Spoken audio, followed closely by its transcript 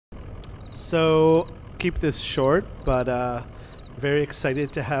So keep this short, but very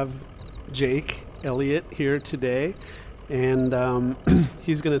excited to have Jake Elliot here today, and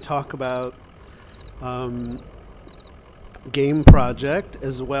he's going to talk about game project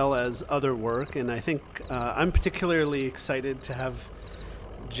as well as other work. And I think I'm particularly excited to have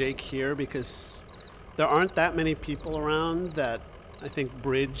Jake here because there aren't that many people around that I think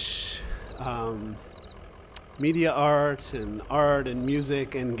bridge media art and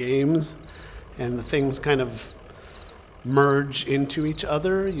music and games, and the things kind of merge into each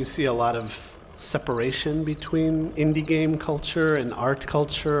other. You see a lot of separation between indie game culture and art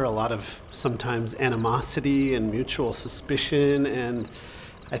culture, a lot of sometimes animosity and mutual suspicion, and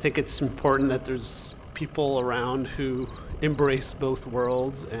I think it's important that there's people around who embrace both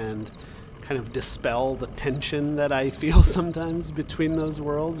worlds and kind of dispel the tension that I feel sometimes between those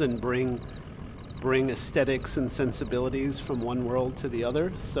worlds and bring aesthetics and sensibilities from one world to the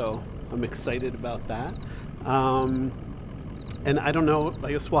other. So I'm excited about that. And I don't know,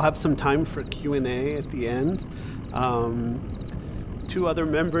 I guess we'll have some time for Q&A at the end. Two other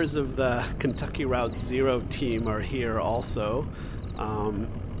members of the Kentucky Route Zero team are here also.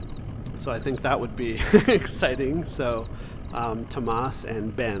 So I think that would be exciting. So Tamas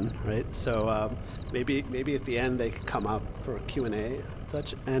and Ben, right? So maybe at the end they could come up for a Q&A and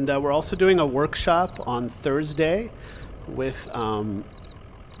such. And we're also doing a workshop on Thursday with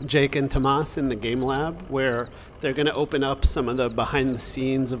Jake and Tamas in the Game Lab, where they're going to open up some of the behind the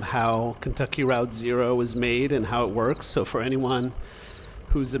scenes of how Kentucky Route Zero was made and how it works. So for anyone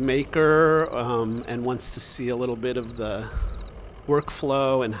who's a maker and wants to see a little bit of the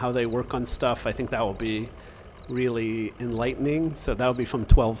workflow and how they work on stuff, I think that will be really enlightening. So that'll be from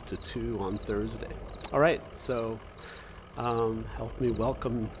 12 to 2 on Thursday. All right, so help me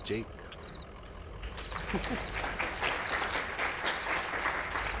welcome Jake.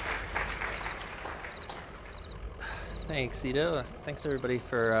 Thanks, Ito. Thanks everybody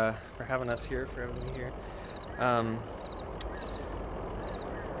for having us here, for having me here.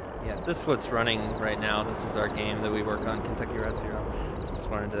 Yeah, this is what's running right now. This is our game that we work on, Kentucky Route Zero. Just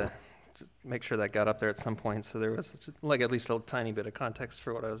wanted to make sure that got up there at some point, so there was like at least a tiny bit of context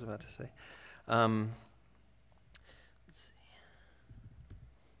for what I was about to say. Let's see.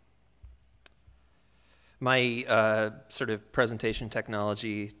 My sort of presentation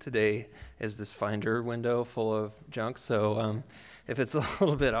technology today is this Finder window full of junk, so if it's a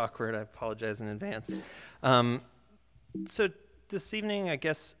little bit awkward, I apologize in advance. So this evening, I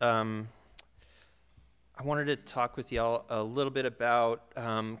guess I wanted to talk with y'all a little bit about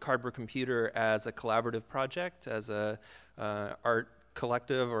Cardboard Computer as a collaborative project, as a art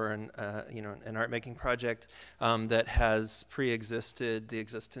collective or an art-making project that has pre-existed the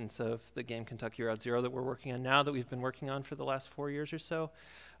existence of the game Kentucky Route Zero that we're working on now, that we've been working on for the last 4 years or so.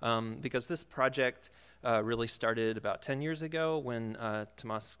 Because this project really started about 10 years ago when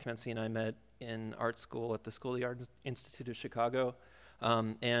Tamas, Kemenczy, and I met in art school at the School of the Art Institute of Chicago.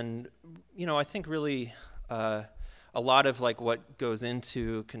 And, you know, I think really a lot of like what goes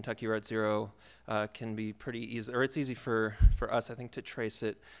into Kentucky Route Zero can be pretty easy, or it's easy for us, I think, to trace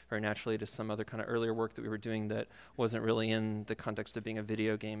it very naturally to some other kind of earlier work that we were doing that wasn't really in the context of being a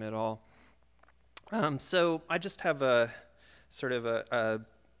video game at all. So I just have a sort of a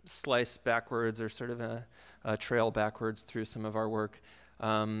slice backwards, or sort of a trail backwards through some of our work.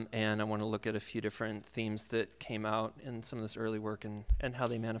 And I want to look at a few different themes that came out in some of this early work and how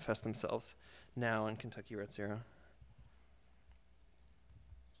they manifest themselves now in Kentucky Route Zero.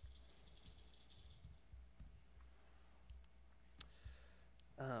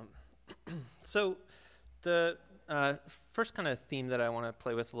 So the first kind of theme that I want to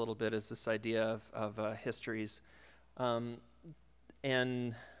play with a little bit is this idea of histories.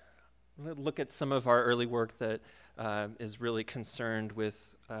 And look at some of our early work that is really concerned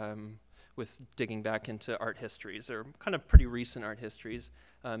with digging back into art histories, or kind of pretty recent art histories,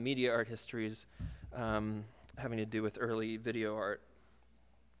 media art histories, having to do with early video art.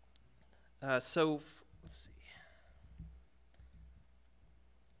 So let's see.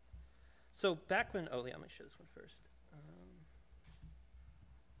 So back when, oh yeah, let me show this one first.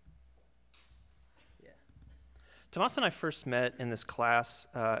 Tamas and I first met in this class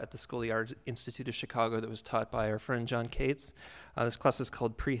at the School of the Art Institute of Chicago that was taught by our friend John Cates. This class is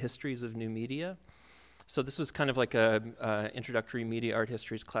called Prehistories of New Media. So this was kind of like a introductory media art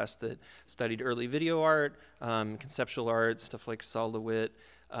histories class that studied early video art, conceptual art, stuff like Saul LeWitt,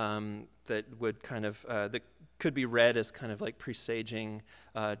 that would kind of, that could be read as kind of like presaging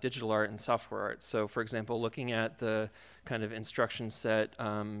digital art and software art. So for example, looking at the kind of instruction set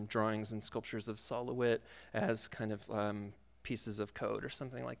drawings and sculptures of Saul LeWitt as kind of pieces of code or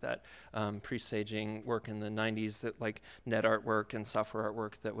something like that, presaging work in the 90s that like net artwork and software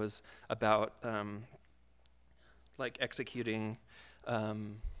artwork that was about like executing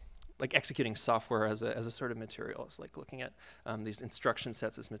software as a sort of material. It's like looking at these instruction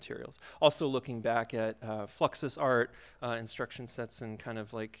sets as materials. Also looking back at Fluxus art, instruction sets and kind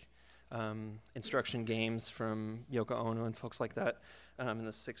of like instruction games from Yoko Ono and folks like that in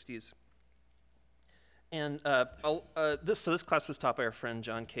the 60s. And this class was taught by our friend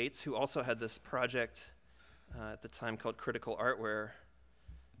John Cates, who also had this project at the time called Critical Artware,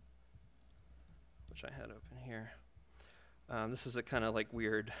 which I had open here. This is a kind of like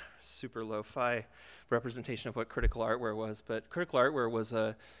weird, super lo-fi representation of what Critical Artware was. But Critical Artware was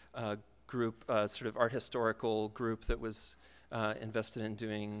a group, sort of art historical group that was invested in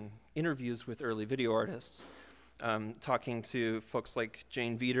doing interviews with early video artists, talking to folks like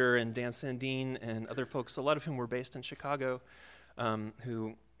Jane Veeder and Dan Sandine and other folks, a lot of whom were based in Chicago,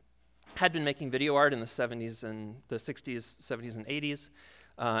 who had been making video art in the 70s and the 60s, 70s, and 80s,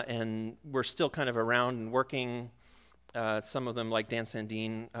 and were still kind of around and working. Some of them, like Dan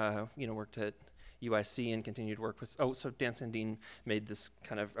Sandine, worked at UIC and continued to work with. Oh, so Dan Sandine made this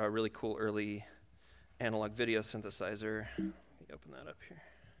kind of really cool early analog video synthesizer. Let me open that up here.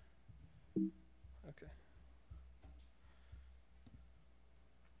 Okay.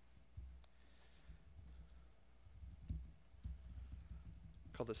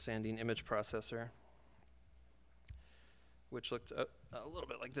 Called the Sandine image processor, which looked a little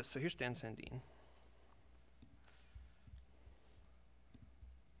bit like this. So here's Dan Sandine.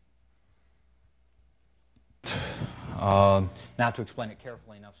 Not to explain it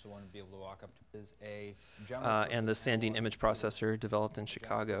carefully enough so one would be able to walk up to is a and the Sandine image processor developed in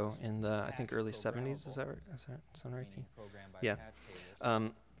Chicago in the, I think, early 70s. Is that right? Does that sound right to you? Yeah.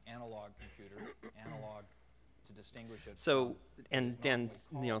 Analog computer, analog to distinguish it. So, and Dan,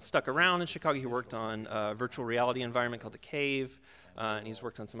 stuck around in Chicago. He worked on a virtual reality environment called The Cave, and he's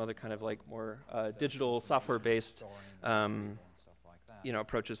worked on some other kind of like more digital software-based,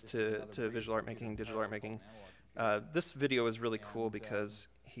 approaches to visual art making, digital art making. This video is really cool because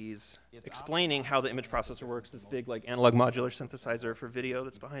he's explaining how the image processor works, this big like analog modular synthesizer for video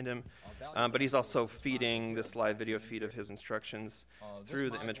that's behind him, but he's also feeding this live video feed of his instructions through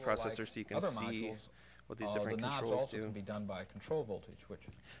the image processor so you can see what these different controls do. Can be done by control voltage,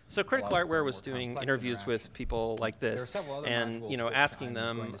 so Critical Artware was doing interviews with people like this and asking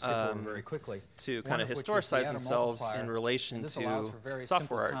them to kind of historicize themselves in relation to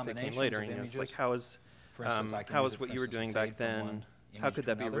software art that came later. It's like how is what you were doing back then, how could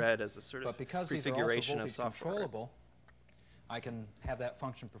that be read as a sort of prefiguration of software? I can have that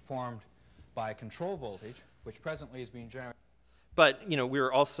function performed by control voltage, which presently is being generated. But we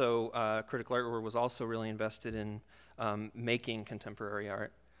were also, Critical Artware was also really invested in making contemporary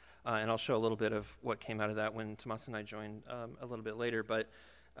art. And I'll show a little bit of what came out of that when Tamas and I joined a little bit later. But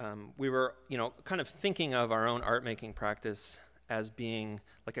we were, kind of thinking of our own art making practice as being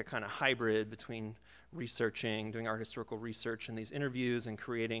like a kind of hybrid between researching, doing art historical research in these interviews and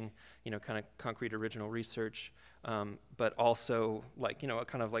creating, kind of concrete original research, but also like, a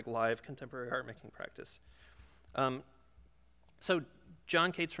kind of like live contemporary art making practice. So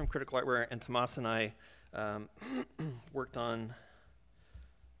John Cates from Critical Artware and Tamas and I worked on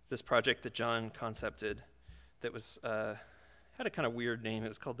this project that John concepted that was, had a kind of weird name. It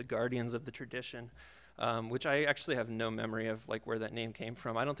was called the Guardians of the Tradition. Which I actually have no memory of like where that name came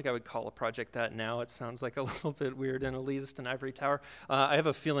from. I don't think I would call a project that now. It sounds like a little bit weird and elitist and ivory tower. I have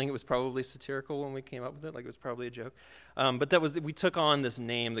a feeling it was probably satirical when we came up with it, like it was probably a joke. But that was, we took on this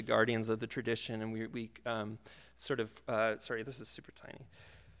name, the Guardians of the Tradition, and we sort of, sorry, this is super tiny.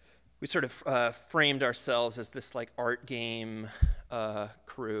 We sort of framed ourselves as this like art game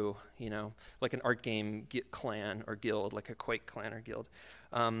crew, like an art game clan or guild, like a Quake clan or guild.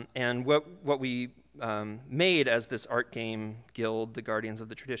 And what we made as this art game guild, the Guardians of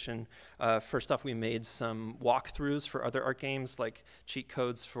the Tradition, first off we made some walkthroughs for other art games, like cheat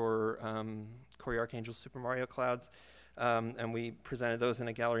codes for Corey Archangel's Super Mario Clouds, and we presented those in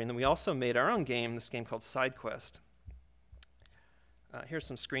a gallery. And then we also made our own game, this game called Side Quest. Here's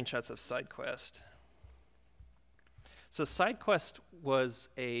some screenshots of Side Quest. So Side Quest was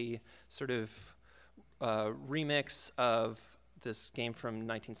a sort of remix of this game from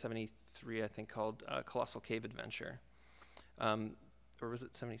 1973, I think, called Colossal Cave Adventure. Or was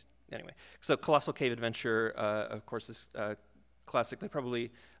it 70? Anyway, so Colossal Cave Adventure, of course, is classically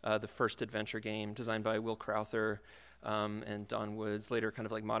probably the first adventure game designed by Will Crowther and Don Woods, later kind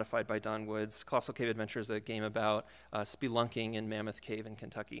of like modified by Don Woods. Colossal Cave Adventure is a game about spelunking in Mammoth Cave in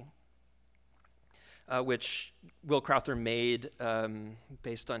Kentucky. which Will Crowther made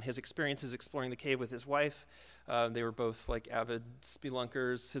based on his experiences exploring the cave with his wife. They were both like avid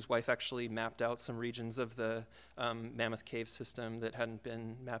spelunkers. His wife actually mapped out some regions of the Mammoth Cave system that hadn't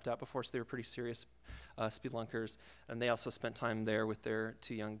been mapped out before, so they were pretty serious spelunkers. And they also spent time there with their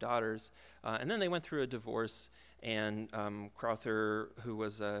 2 young daughters. And then they went through a divorce, and Crowther, who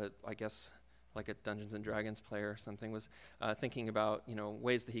was, I guess, like a Dungeons and Dragons player or something, was thinking about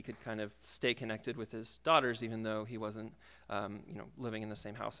ways that he could kind of stay connected with his daughters, even though he wasn't living in the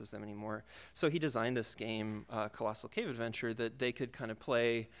same house as them anymore. So he designed this game, Colossal Cave Adventure, that they could kind of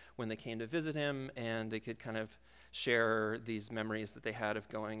play when they came to visit him, and they could kind of share these memories that they had of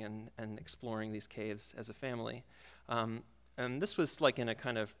going and exploring these caves as a family. And this was like in a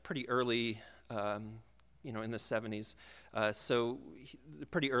kind of pretty early in the 70s. So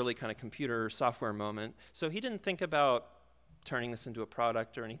pretty early kind of computer software moment. So he didn't think about turning this into a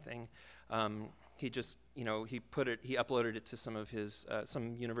product or anything. He just, he uploaded it to some of his,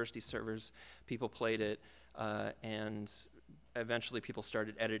 some university servers. People played it, and eventually people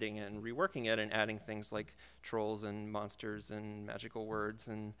started editing it and reworking it and adding things like trolls and monsters and magical words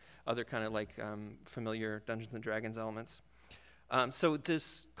and other kind of like familiar Dungeons and Dragons elements. So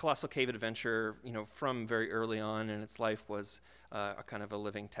this Colossal Cave Adventure, from very early on in its life was a kind of a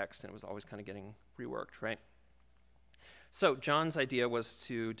living text, and it was always kind of getting reworked, right? So John's idea was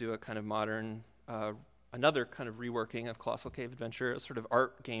to do a kind of modern, another kind of reworking of Colossal Cave Adventure, a sort of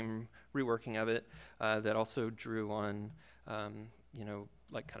art game reworking of it that also drew on,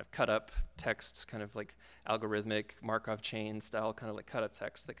 like kind of cut up texts, kind of like algorithmic Markov chain style, kind of like cut up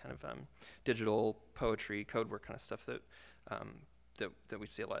text, that kind of digital poetry, code work kind of stuff that that we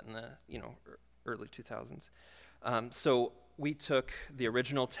see a lot in the early 2000s. So we took the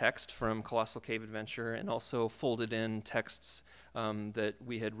original text from Colossal Cave Adventure and also folded in texts that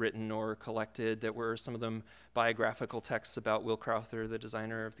we had written or collected that were some of them biographical texts about Will Crowther, the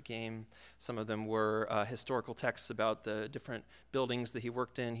designer of the game. Some of them were historical texts about the different buildings that he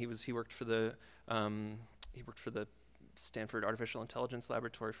worked in. He worked for the Stanford Artificial Intelligence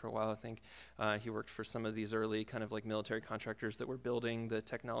Laboratory for a while, I think. He worked for some of these early kind of like military contractors that were building the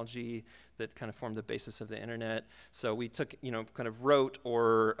technology that kind of formed the basis of the internet. So we took, kind of wrote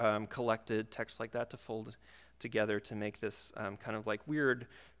or collected texts like that to fold together to make this kind of like weird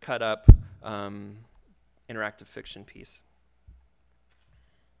cut up interactive fiction piece.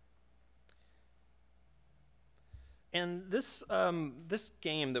 And this this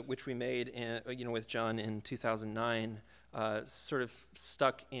game which we made with John in 2009 sort of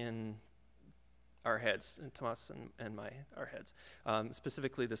stuck in our heads, in Tamas and our heads.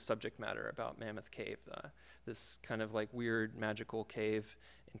 Specifically, the subject matter about Mammoth Cave, this kind of like weird magical cave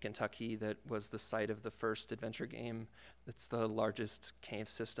in Kentucky that was the site of the first adventure game. It's the largest cave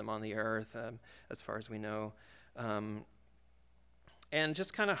system on the earth, as far as we know, and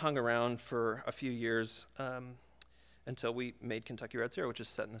just kind of hung around for a few years. Until we made Kentucky Route Zero, which is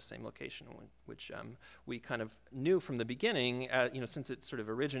set in the same location, which we kind of knew from the beginning, since it sort of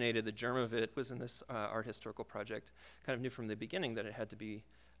originated, the germ of it was in this art historical project, kind of knew from the beginning that it had to be,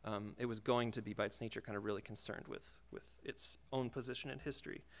 it was going to be by its nature kind of really concerned with its own position in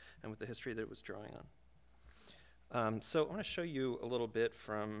history and with the history that it was drawing on. So I want to show you a little bit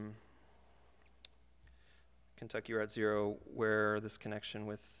from Kentucky Route Zero where this connection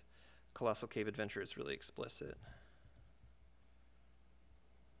with Colossal Cave Adventure is really explicit.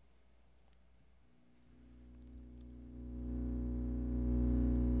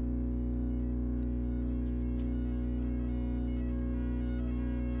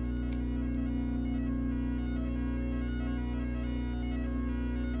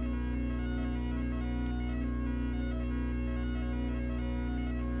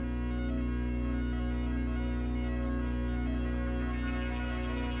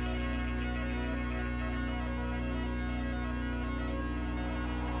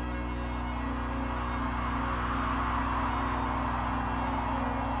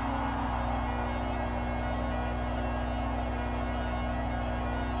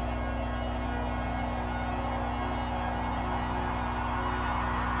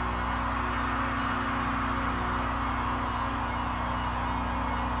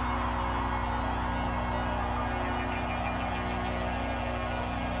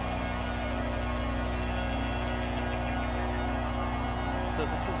 So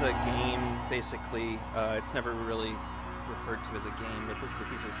this is a game, basically. It's never really referred to as a game, but this is a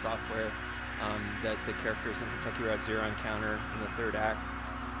piece of software that the characters in Kentucky Route Zero encounter in the third act.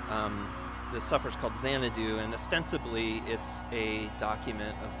 The software is called Xanadu, and ostensibly it's a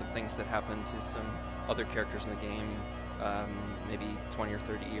document of some things that happened to some other characters in the game, maybe 20 or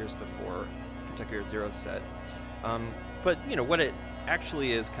 30 years before Kentucky Road Zero set. But what it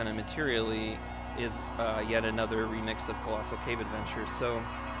actually is kind of materially is yet another remix of Colossal Cave Adventure. So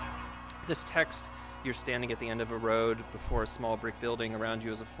this text, "You're standing at the end of a road before a small brick building, around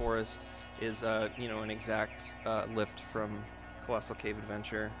you is a forest," is an exact lift from Colossal Cave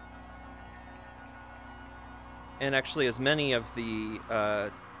Adventure. And actually, as many of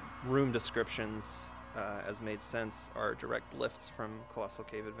the room descriptions as made sense are direct lifts from Colossal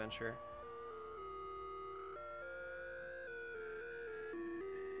Cave Adventure.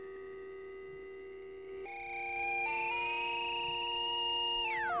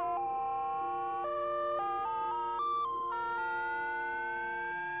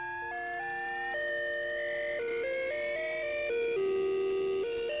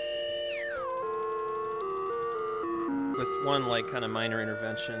 With one kind of minor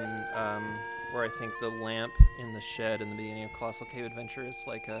intervention, where I think the lamp in the shed in the beginning of Colossal Cave Adventure is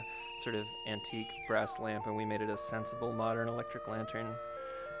like a sort of antique brass lamp, and we made it a sensible modern electric lantern.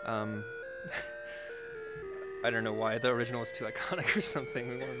 I don't know why the original was too iconic or something.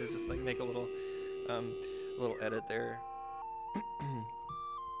 We wanted to just make a little edit there.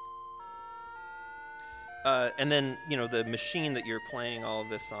 And then the machine that you're playing all of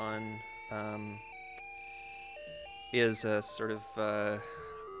this on is a sort of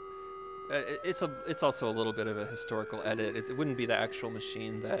it's also a little bit of a historical edit. It wouldn't be the actual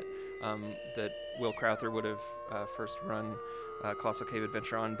machine that Will Crowther would have first run Colossal Cave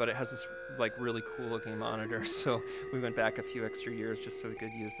Adventure on, but it has this really cool looking monitor. So we went back a few extra years just so we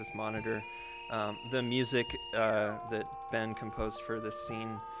could use this monitor. The music that Ben composed for this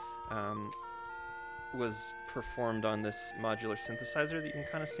scene was performed on this modular synthesizer that you can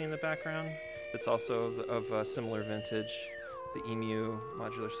kind of see in the background. It's also of a similar vintage, the EMU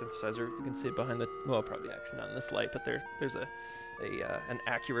modular synthesizer. You can see it behind probably actually not in this light, but there's an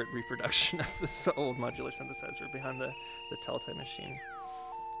accurate reproduction of this old modular synthesizer behind the teletype machine.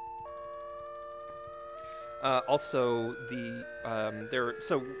 Also,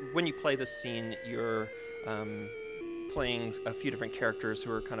 so when you play this scene, you're playing a few different characters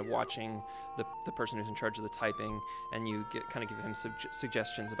who are kind of watching the person who's in charge of the typing, and you give him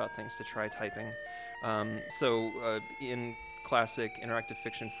suggestions about things to try typing. In classic interactive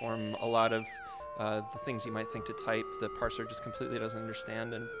fiction form, a lot of the things you might think to type, the parser just completely doesn't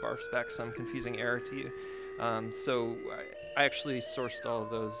understand and barfs back some confusing error to you. So I actually sourced all of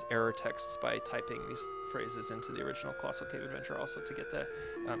those error texts by typing these phrases into the original Colossal Cave Adventure also to get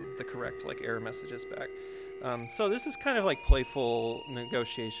the correct error messages back. So this is kind of playful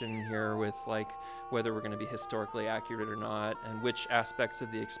negotiation here with whether we're going to be historically accurate or not, and which aspects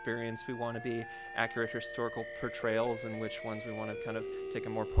of the experience we want to be accurate historical portrayals and which ones we want to kind of take a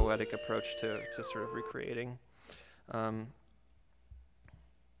more poetic approach to sort of recreating. Let's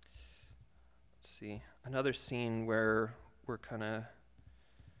see, another scene where we're kind of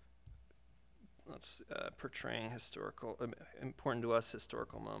portraying historical, important to us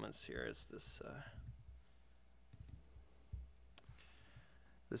historical moments here is this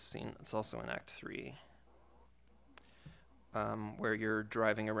scene. It's also in Act 3, where you're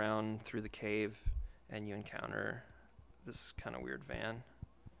driving around through the cave and you encounter this kind of weird van,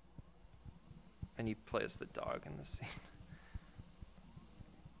 and you play as the dog in the scene.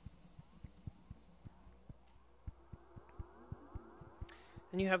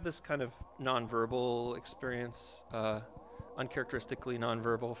 And you have this kind of nonverbal experience, uncharacteristically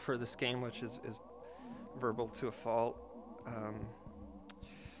nonverbal for this game, which is verbal to a fault,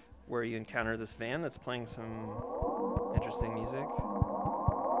 where you encounter this van that's playing some interesting music.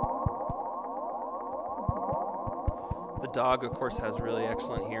 The dog, of course, has really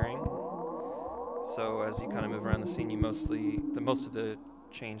excellent hearing. So as you kind of move around the scene, most of the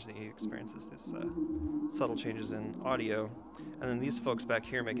change that you experience is this subtle changes in audio. And then these folks back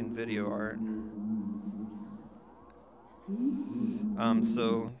here making video art.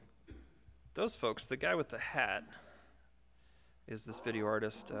 So those folks, the guy with the hat is this video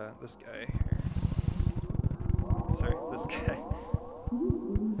artist, this guy here. Sorry, this guy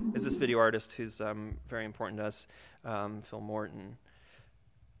is this video artist who's very important to us, Phil Morton.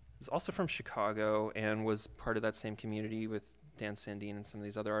 He's also from Chicago and was part of that same community with Dan Sandine and some of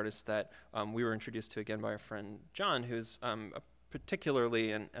these other artists that we were introduced to again by our friend John, who's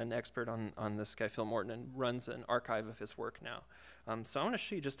particularly an expert on this guy, Phil Morton, and runs an archive of his work now. So I want to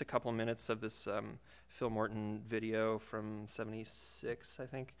show you just a couple minutes of this Phil Morton video from '76, I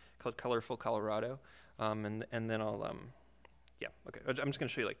think, called Colorful Colorado. And then I'll, okay, I'm just going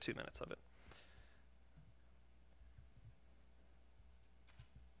to show you 2 minutes of it.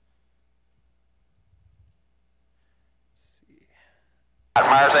 Let's see.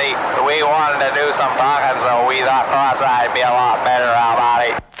 Mercy, we wanted to do some talking, so we thought cross-eyed would be a lot better about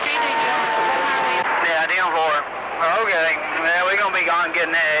it. Yeah, 10-4. Okay, well, we're going to be gone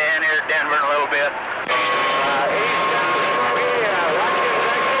getting in here to Denver in a little bit.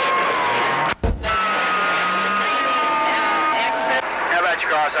 How about your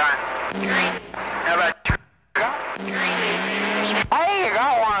cross-eye? How about your... Hey, you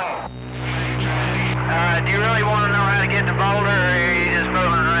got one! Do you really want to know how to get to Boulder, or are you just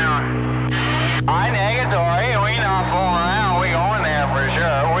fooling around? I negatory. We not fooling around. We going there for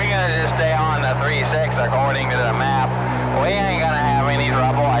sure. We're going to just stay on the 3-6 according to the map. We ain't going to have any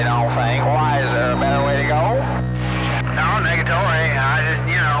trouble, I don't think. Why? Is there a better way to go? No, negatory. I just,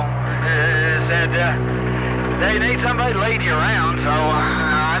 said they need somebody to lead you around, so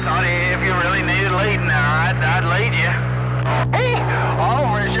I thought if you really needed leading, I'd lead you. Hey, oh,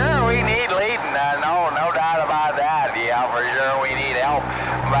 for sure we need leading. No doubt about that. Yeah, for sure we need help.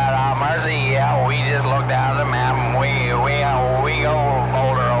 But Mercy, yeah, we just looked down the map and we go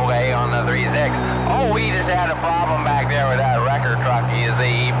Boulder okay on the 3-6. Oh, we just had a problem back there with that wrecker truck. You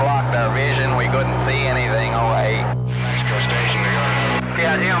see, he blocked our vision. We couldn't see anything away. Mexico Station to go.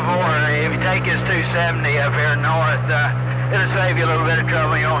 Yeah, 10-4. If you take this 270 up here north, it'll save you a little bit of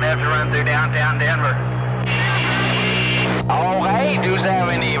trouble. You won't have to run through downtown Denver. Okay,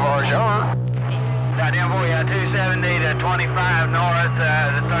 270 for sure. For you, 270 to 25 north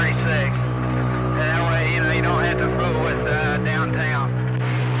to 36. That way, you don't have to fool with downtown.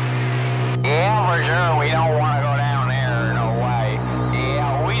 Yeah, for sure. We don't want to go down there. No way.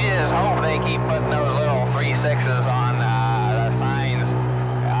 Yeah, we just hope they keep putting those little 3-6s on the signs.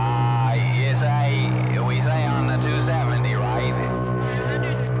 We say on the 270, right?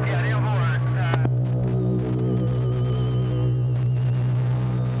 Yeah,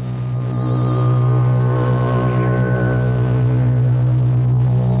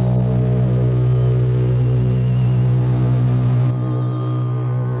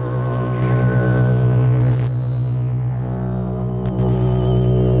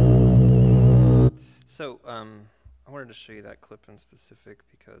 So I wanted to show you that clip in specific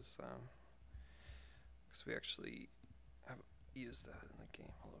because we actually have used that in the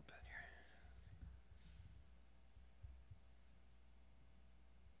game a little bit here.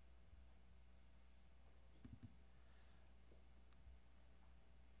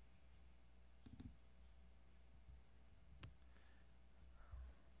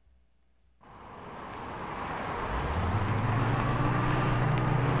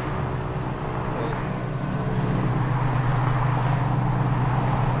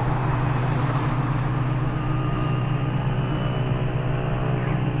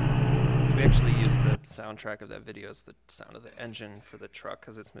 We actually use the soundtrack of that video as the sound of the engine for the truck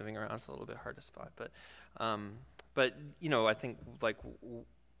because it's moving around. It's a little bit hard to spot, but I think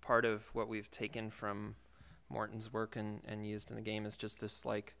part of what we've taken from Morton's work and used in the game is just this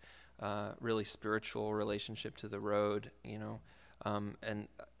really spiritual relationship to the road, and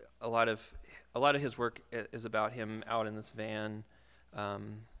a lot of his work is about him out in this van,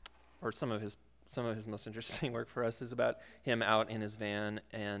 or some of his most interesting work for us is about him out in his van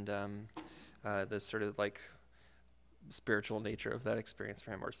and the sort of spiritual nature of that experience for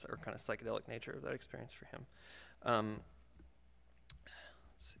him, or kind of psychedelic nature of that experience for him.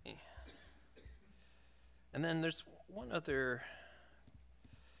 Let's see. And then there's one other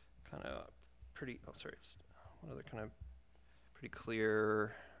kind of one other kind of pretty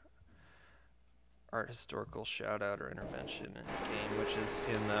clear art historical shout out or intervention in the game, which is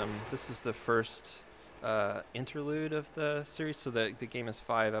in this is the first interlude of the series. So the game is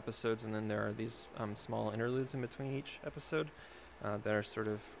 5 episodes, and then there are these small interludes in between each episode that are sort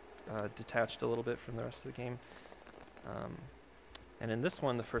of detached a little bit from the rest of the game. And in this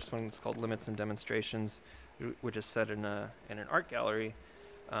one, the first one is called Limits and Demonstrations, which is set in an art gallery.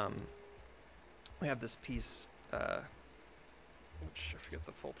 We have this piece, which I forget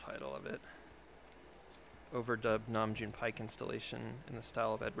the full title of it, overdubbed Namjoon Pike installation in the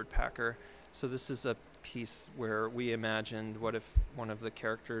style of Edward Packer. So this is a piece where we imagined what if one of the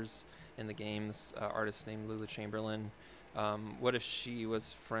characters in the game's artist named Lulu Chamberlain, what if she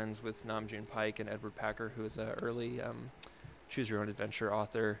was friends with Namjoon Pike and Edward Packer, who is an early choose your own adventure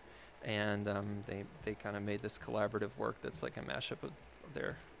author, and they kind of made this collaborative work that's like a mashup of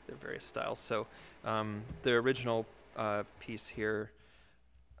their various styles. So the original piece here,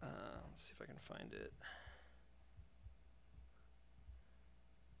 let's see if I can find it.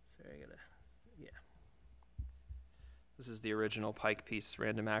 This is the original Pike piece,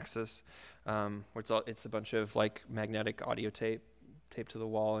 Random Access, where it's a bunch of magnetic audio tape taped to the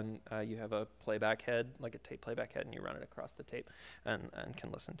wall, and you have a playback head, like a tape playback head, and you run it across the tape and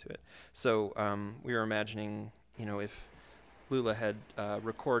can listen to it. So we were imagining, if Lula had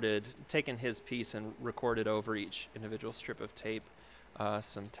taken his piece and recorded over each individual strip of tape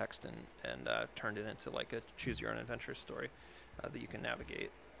some text and turned it into like a choose your own adventure story that you can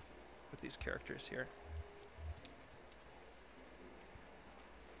navigate with these characters here.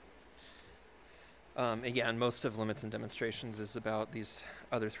 Again, most of Limits and Demonstrations is about these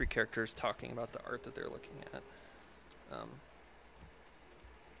other three characters talking about the art that they're looking at.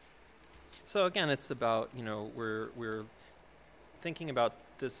 So again, it's about, we're thinking about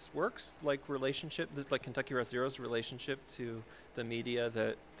this work's like relationship, like Kentucky Route Zero's relationship to the media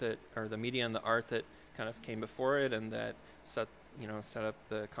or the media and the art that kind of came before it, and that set up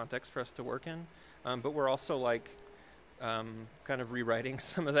the context for us to work in. But we're also like kind of rewriting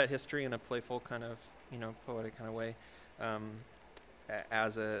some of that history in a playful kind of, poetic kind of way,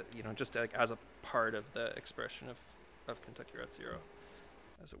 as a, just like as a part of the expression of Kentucky Route Zero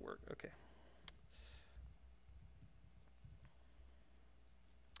as a work. Okay.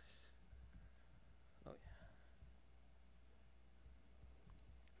 Oh yeah.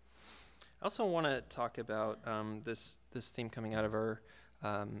 I also want to talk about this theme coming out of our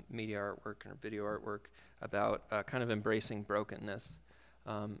media artwork and video artwork about kind of embracing brokenness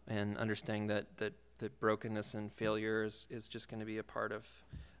and understanding that brokenness and failure is just going to be a part of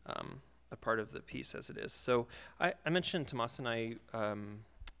the piece as it is. So I mentioned Tamas and I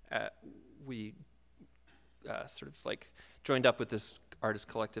we sort of like joined up with this artist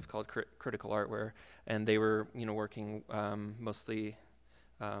collective called Critical Artware, and they were working mostly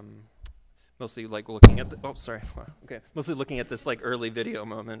like looking at mostly looking at this like early video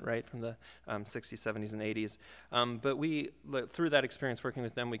moment, right, from the 60s, 70s, and 80s. But through that experience working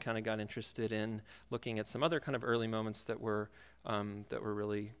with them, we kind of got interested in looking at some other kind of early moments that were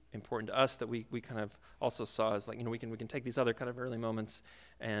really important to us, that we kind of also saw as like, we can take these other kind of early moments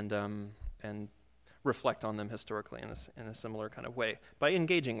and reflect on them historically in a similar kind of way by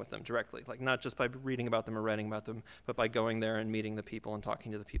engaging with them directly, like not just by reading about them or writing about them, but by going there and meeting the people and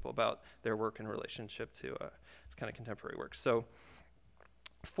talking to the people about their work in relationship to this kind of contemporary work. So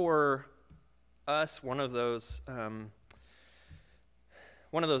for us, one of those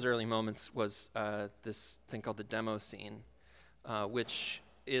early moments was this thing called the demo scene, which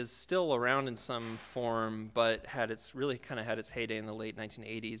is still around in some form, but had its heyday in the late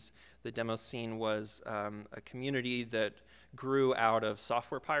 1980s. The demo scene was a community that grew out of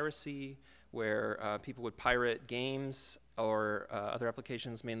software piracy, where people would pirate games or other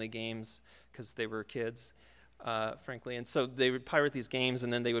applications, mainly games, because they were kids, frankly. And so they would pirate these games,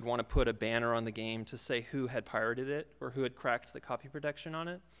 and then they would want to put a banner on the game to say who had pirated it or who had cracked the copy protection on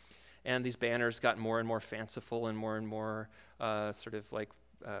it. And these banners got more and more fanciful and more sort of like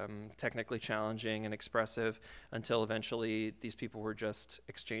technically challenging and expressive, until eventually these people were just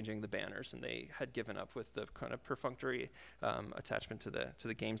exchanging the banners, and they had given up with the kind of perfunctory attachment to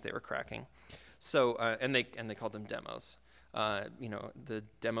the games they were cracking. So and they called them demos. The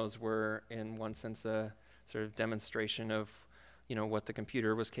demos were in one sense a sort of demonstration of what the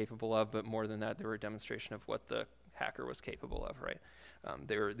computer was capable of, but more than that, they were a demonstration of what the hacker was capable of. Right?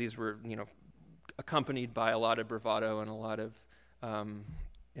 These were accompanied by a lot of bravado and a lot of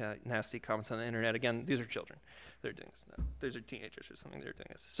nasty comments on the internet. Again, these are children. They're doing this. No, these are teenagers or something. They're doing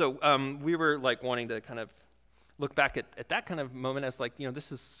this. So we were like wanting to kind of look back at that kind of moment as like,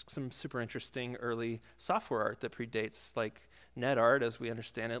 this is some super interesting early software art that predates like net art as we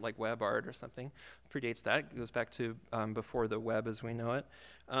understand it, like web art or something. Predates that. It goes back to before the web as we know it.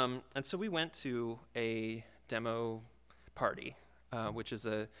 And so we went to a demo party, which is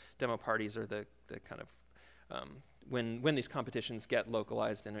demo parties are the kind of when these competitions get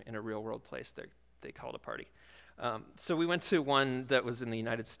localized in a real world place, they call it a party. So we went to one that was in the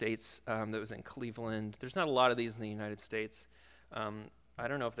United States, that was in Cleveland. There's not a lot of these in the United States. I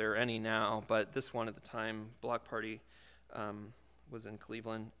don't know if there are any now, but this one at the time, Block Party, was in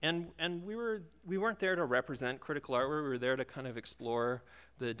Cleveland. And we weren't there to represent critical art. We were there to kind of explore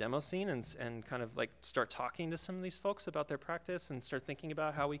the demo scene and kind of like start talking to some of these folks about their practice and start thinking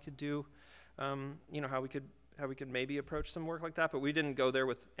about how we could do, how we could maybe approach some work like that. But we didn't go there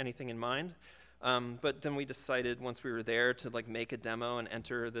with anything in mind. But then we decided once we were there to like make a demo and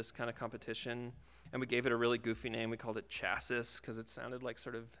enter this kind of competition, and we gave it a really goofy name. We called it Chassis because it sounded like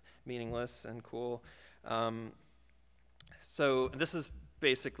sort of meaningless and cool. So this is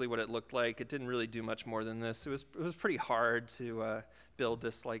basically what it looked like. It didn't really do much more than this. It was pretty hard to build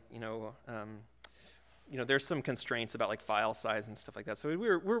this like there's some constraints about like file size and stuff like that. So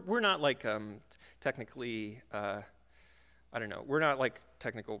we're not like technically I don't know. We're not like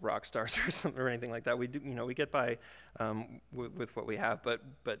technical rock stars or something or anything like that. We do, we get by with what we have. But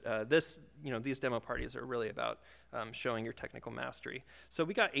this, these demo parties are really about showing your technical mastery. So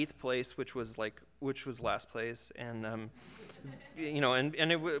we got 8th place, which was last place, and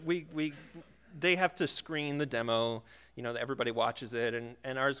they have to screen the demo. Everybody watches it,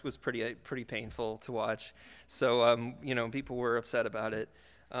 and ours was pretty painful to watch. So people were upset about it.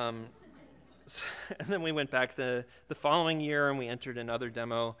 And then we went back the following year, and we entered another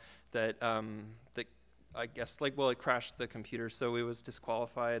demo that I guess it crashed the computer, so it was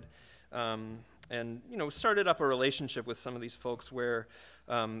disqualified. And started up a relationship with some of these folks where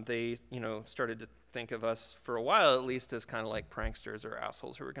they started to think of us for a while at least as kind of like pranksters or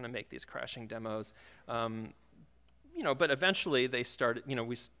assholes who were going to make these crashing demos. But eventually they started.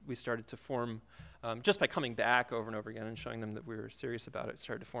 We started to form. Just by coming back over and over again and showing them that we were serious about it,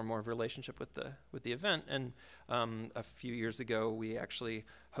 started to form more of a relationship with the event. And a few years ago, we actually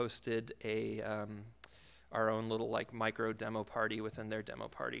hosted our own little micro demo party within their demo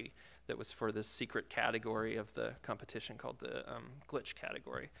party that was for this secret category of the competition called the glitch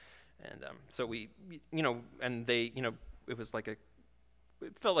category. And so we, and they, it was it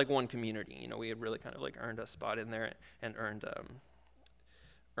felt like one community. We had really kind of earned a spot in there and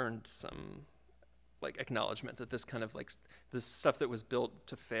earned some acknowledgement that this kind of this stuff that was built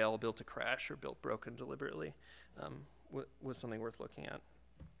to fail, built to crash, or built broken deliberately was something worth looking at.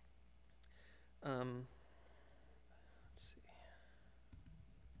 Let's see.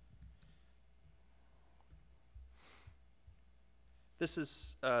 This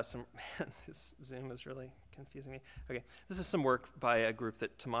is some, this Zoom is really confusing me. Okay, this is some work by a group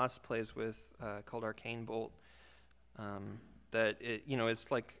that Tamas plays with called Arcane Bolt. That is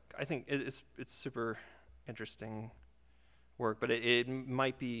I think it's super interesting work, but it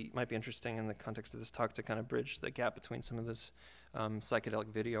might be interesting in the context of this talk to kind of bridge the gap between some of this psychedelic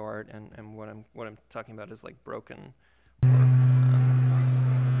video art and what I'm talking about is broken work.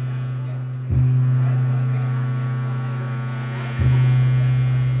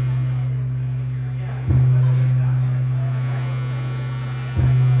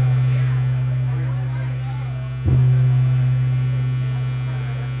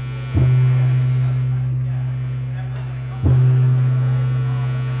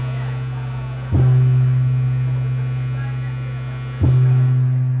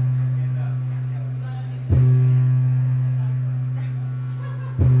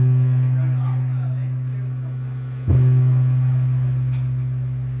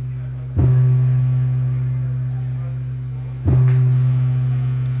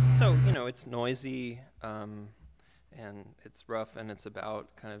 It's noisy, and it's rough, and it's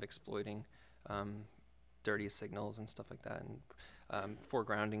about kind of exploiting dirty signals and stuff like that, and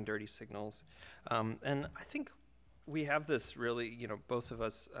foregrounding dirty signals. And I think we have this really, both of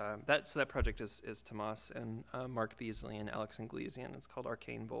us. So that project is Tamas and Mark Beasley and Alex Inglesian. It's called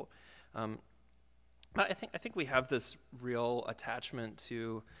Arcane Bolt. But I think we have this real attachment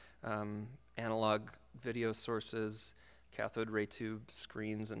to analog video sources, cathode ray tube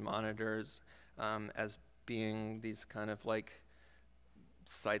screens and monitors as being these kind of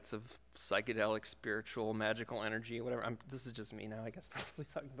sites of psychedelic, spiritual, magical energy, whatever. This is just me now, I guess, probably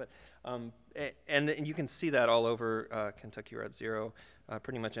talking, but and you can see that all over Kentucky Route Zero.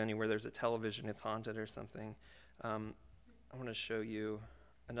 Pretty much anywhere there's a television, it's haunted or something. I want to show you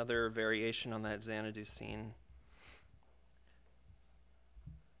another variation on that Xanadu scene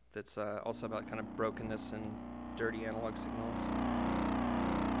that's also about kind of brokenness and dirty analog signals.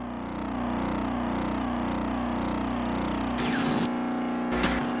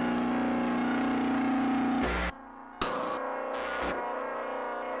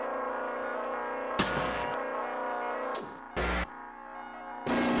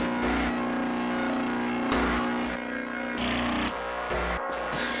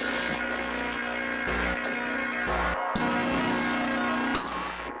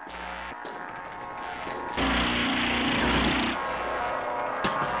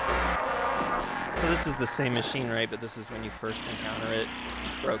 This is the same machine, right? But this is when you first encounter it.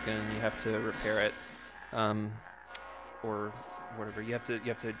 It's broken. You have to repair it, or whatever. You have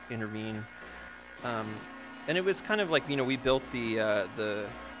to intervene. And it was kind of we built the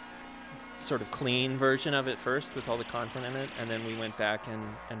sort of clean version of it first with all the content in it, and then we went back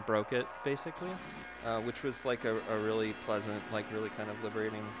and broke it basically, which was a really pleasant, really kind of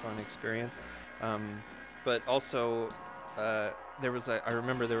liberating, fun experience. But also, I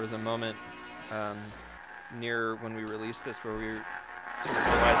remember there was a moment. Near when we released this, where we sort of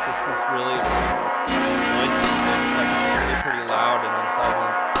realized this is really noisy music, this is really pretty loud and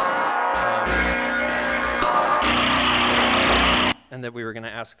unpleasant. and that we were going to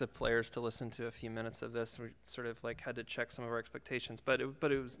ask the players to listen to a few minutes of this. We sort of like had to check some of our expectations, but it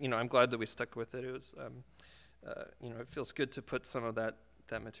was, you know, I'm glad that we stuck with it. It was, you know, it feels good to put some of that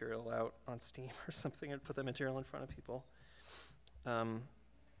material out on Steam or something, and put that material in front of people.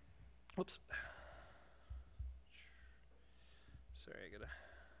 Whoops. Sorry, I gotta.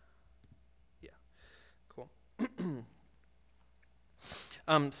 Yeah, cool.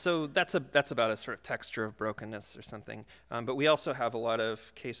 So that's about a sort of texture of brokenness or something. But we also have a lot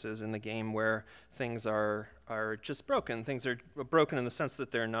of cases in the game where things are just broken. Things are broken in the sense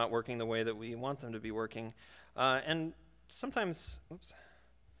that they're not working the way that we want them to be working. And sometimes, oops,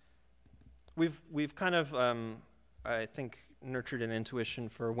 we've kind of, I think, nurtured an intuition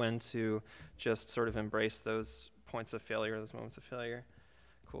for when to just sort of embrace those points of failure, those moments of failure.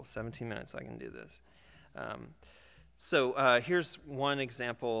 Cool, 17 minutes, I can do this. So here's one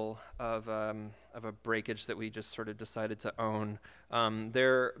example of a breakage that we just sort of decided to own.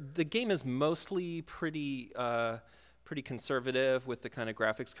 The game is mostly pretty conservative with the kind of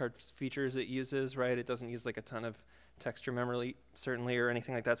graphics card features it uses, right? It doesn't use like a ton of texture memory, certainly, or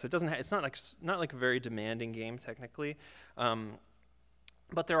anything like that. So it doesn't. It's not like a very demanding game technically,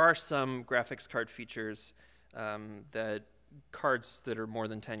 but there are some graphics card features that cards that are more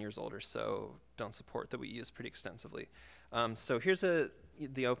than 10 years old or so don't support, that we use pretty extensively. So here's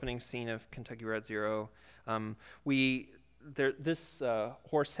the opening scene of Kentucky Route Zero. This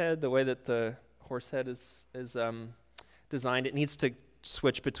horse head, the way that the horse head is designed, it needs to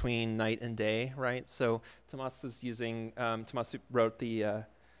switch between night and day, right? So Tamas is using, Tamas wrote the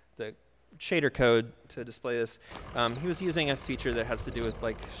shader code to display this. He was using a feature that has to do with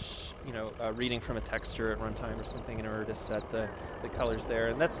like, reading from a texture at runtime or something in order to set the colors there,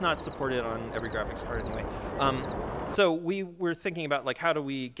 and that's not supported on every graphics card anyway. So we were thinking about like, how do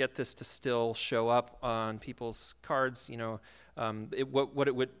we get this to still show up on people's cards? What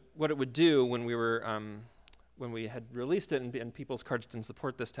it would do when we were when we had released it and people's cards didn't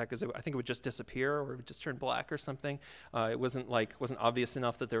support this tech, is I think it would just disappear, or it would just turn black or something. It wasn't obvious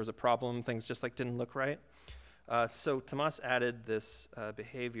enough that there was a problem. Things just like didn't look right. So Tamas added this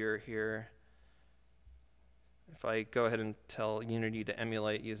behavior here. If I go ahead and tell Unity to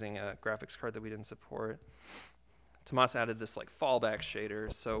emulate using a graphics card that we didn't support, Tamas added this like fallback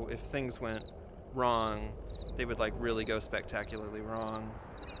shader. So if things went wrong, they would like really go spectacularly wrong.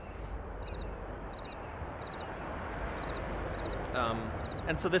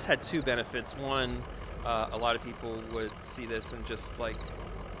 And so this had two benefits. One, a lot of people would see this and just like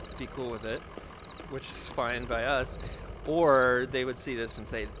be cool with it, which is fine by us, or they would see this and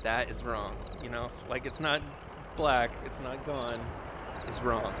say, that is wrong, like it's not black, it's not gone, it's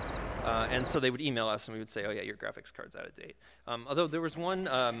wrong. And so they would email us and we would say, oh yeah, your graphics card's out of date. Although there was one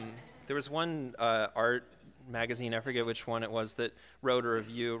art magazine, I forget which one it was, that wrote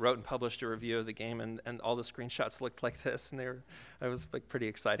and published a review of the game, and all the screenshots looked like this, and it was like pretty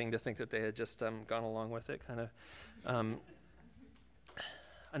exciting to think that they had just gone along with it, kind of.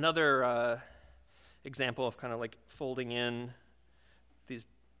 Another example of kind of like folding in these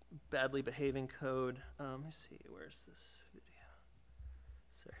badly behaving code. Let me see, where's this video?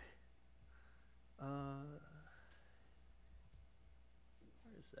 Sorry.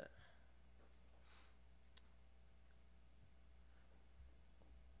 Where is that?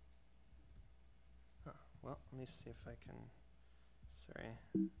 Oh, well, let me see if I can. Sorry.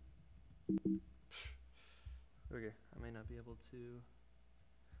 Okay, I may not be able to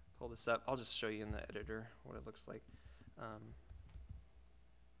pull this up. I'll just show you in the editor what it looks like.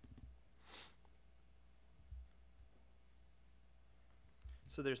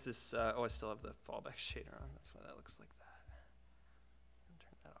 So there's this, I still have the fallback shader on. That's why that looks like that.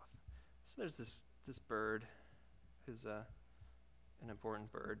 Turn that off. So there's this bird who's an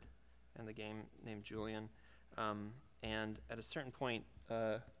important bird in the game named Julian. And at a certain point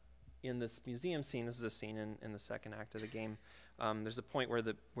in this museum scene, this is a scene in the second act of the game, there's a point where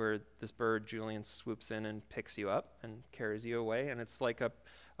this bird, Julian, swoops in and picks you up and carries you away, and it's like a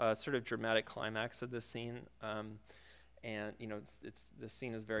sort of dramatic climax of this scene. And the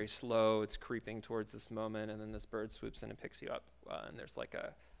scene is very slow. It's creeping towards this moment, and then this bird swoops in and picks you up, and there's like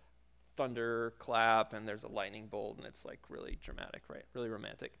a thunder clap, and there's a lightning bolt, and it's like really dramatic, right? Really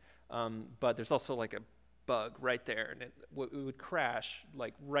romantic. But there's also like a bug right there, and it would crash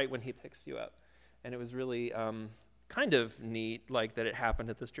like right when he picks you up, and it was really kind of neat, like that it happened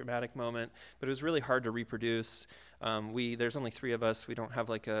at this dramatic moment, but it was really hard to reproduce. There's only 3 of us. We don't have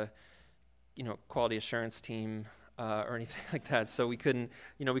like a quality assurance team or anything like that, so we couldn't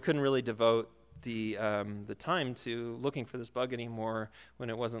really devote the time to looking for this bug anymore when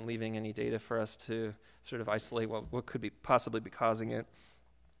it wasn't leaving any data for us to sort of isolate what could be possibly be causing it.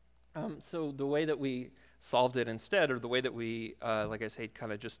 So the way that we solved it instead, or the way that we, like I say,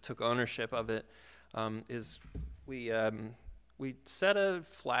 kind of just took ownership of it, is we set a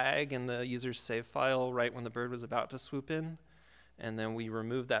flag in the user's save file right when the bird was about to swoop in, and then we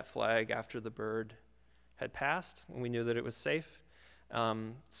removed that flag after the bird had passed when we knew that it was safe.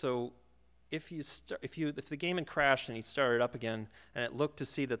 So if the game had crashed and you started up again and it looked to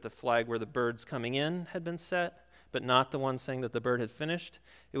see that the flag where the bird's coming in had been set, but not the one saying that the bird had finished,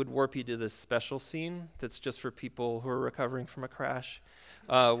 it would warp you to this special scene that's just for people who are recovering from a crash,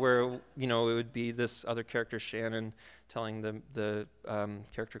 where it would be this other character, Shannon, telling the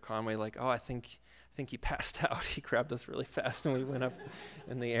character Conway, like, oh, I think he passed out. He grabbed us really fast and we went up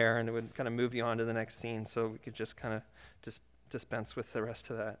in the air, and it would kind of move you on to the next scene, so we could just kind of dispense with the rest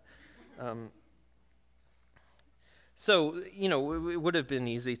of that. So, it would have been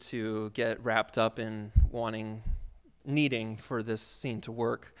easy to get wrapped up in needing for this scene to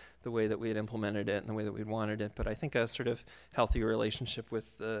work the way that we had implemented it and the way that we'd wanted it. But I think a sort of healthy relationship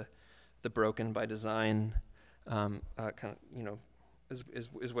with the broken by design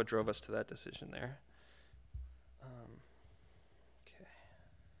is what drove us to that decision there. Okay.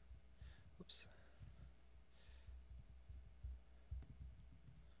 Oops.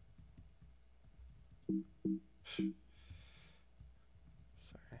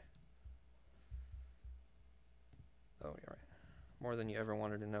 Sorry. Oh, you're right. More than you ever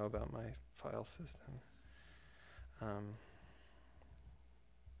wanted to know about my file system.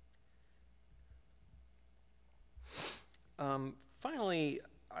 Finally,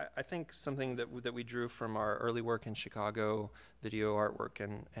 I think something that we drew from our early work in Chicago, video artwork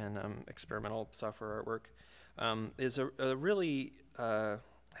and experimental software artwork, is a really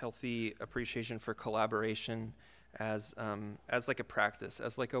healthy appreciation for collaboration as like a practice,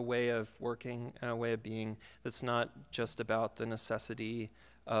 as like a way of working and a way of being that's not just about the necessity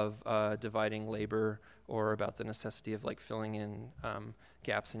of dividing labor or about the necessity of like filling in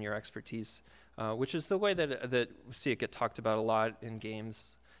gaps in your expertise, which is the way that we see it get talked about a lot in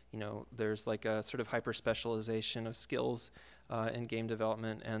games. There's like a sort of hyper specialization of skills in game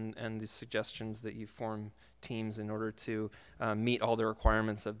development, and the suggestions that you form teams in order to meet all the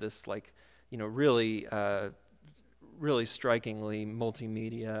requirements of this really strikingly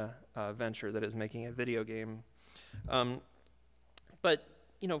multimedia venture that is making a video game. But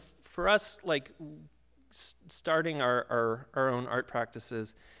for us, like starting our own art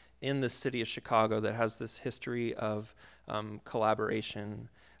practices in the city of Chicago that has this history of collaboration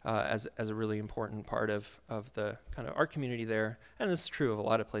as a really important part of the kind of art community there, and it's true of a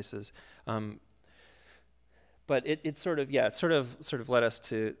lot of places. But it sort of led us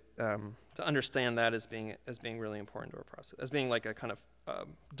to understand that as being really important to our process, as being like a kind of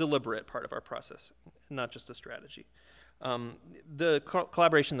deliberate part of our process, not just a strategy. The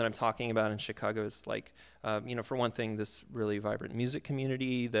collaboration that I'm talking about in Chicago is like, for one thing, this really vibrant music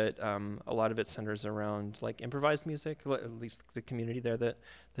community that a lot of it centers around like improvised music, at least the community there that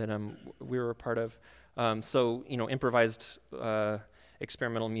we were a part of. So improvised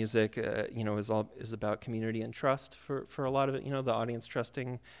experimental music, is about community and trust for a lot of it. The audience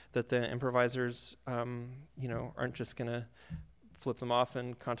trusting that the improvisers, aren't just gonna flip them off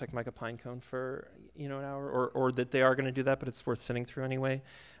and contact Micah Pinecone for an hour, or that they are going to do that, but it's worth sitting through anyway.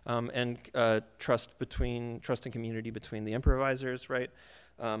 And trust and community between the improvisers, right?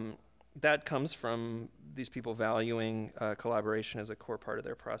 That comes from these people valuing collaboration as a core part of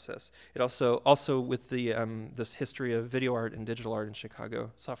their process. It also with the this history of video art and digital art in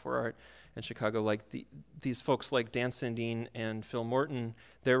Chicago, software art in Chicago, like these folks like Dan Sindine and Phil Morton,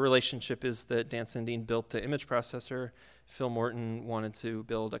 their relationship is that Dan Sindine built the image processor. Phil Morton wanted to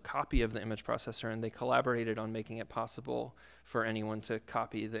build a copy of the image processor, and they collaborated on making it possible for anyone to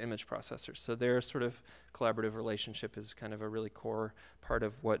copy the image processor. So their sort of collaborative relationship is kind of a really core part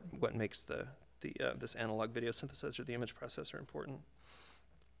of what makes this analog video synthesizer, the image processor, important.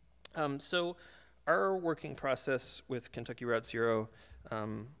 So our working process with Kentucky Route Zero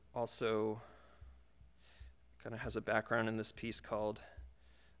also kind of has a background in this piece called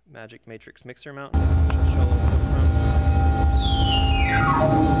Magic Matrix Mixer Mountain, which I'll show a little bit from.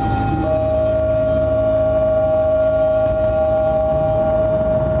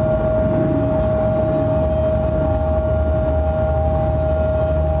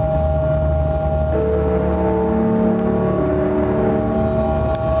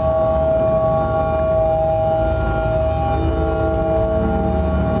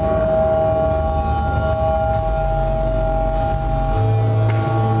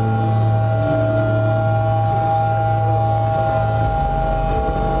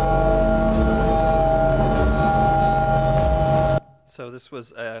 So this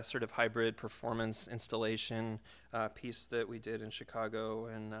was a sort of hybrid performance installation piece that we did in Chicago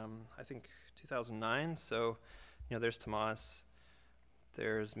in, I think, 2009. So, there's Tamas,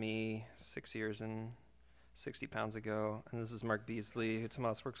 there's me 6 years and 60 pounds ago, and this is Mark Beasley, who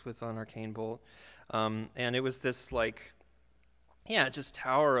Tamas works with on Arcane Bolt. And it was this, just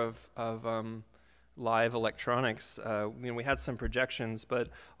tower of live electronics. We had some projections, but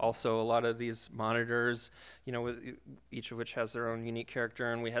also a lot of these monitors, each of which has their own unique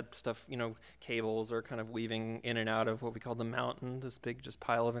character. And we had stuff, cables are kind of weaving in and out of what we call the mountain, this big just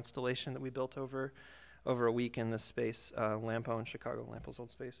pile of installation that we built over a week in this space, Lampo in Chicago, Lampo's old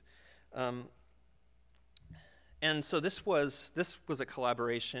space. And so this was a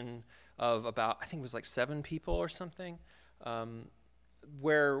collaboration of about, I think it was 7 people or something.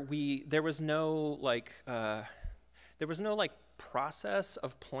 Where there was no process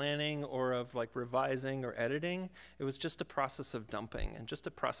of planning or of revising or editing. It was just a process of dumping and just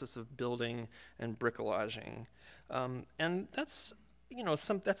a process of building and bricolaging, and that's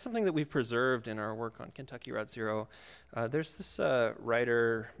that's something that we've preserved in our work on Kentucky Route Zero. There's this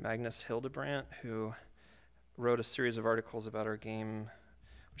writer Magnus Hildebrandt who wrote a series of articles about our game,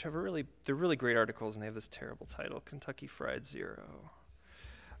 which they're really great articles, and they have this terrible title, Kentucky Fried Zero.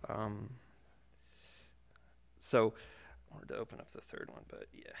 So I wanted to open up the third one, but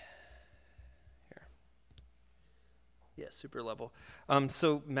yeah, here. Yeah, super level.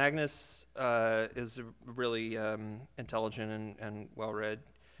 So Magnus is a really intelligent and well-read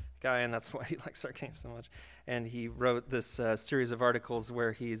guy, and that's why he likes our game so much. And he wrote this series of articles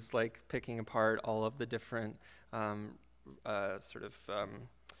where he's picking apart all of the different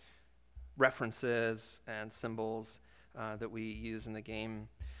references and symbols that we use in the game.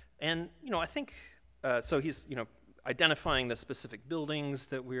 And, I think, so he's, identifying the specific buildings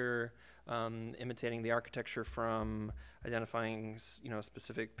that we're imitating the architecture from, identifying,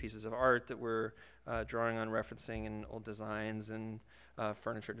 specific pieces of art that we're drawing on, referencing in old designs and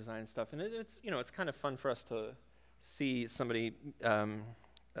furniture design and stuff. And it's kind of fun for us to see somebody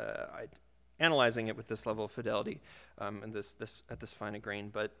analyzing it with this level of fidelity and this at this fine a grain.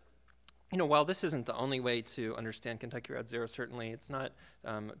 But while this isn't the only way to understand Kentucky Route Zero, certainly it's not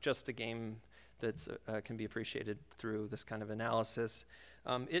just a game that can be appreciated through this kind of analysis.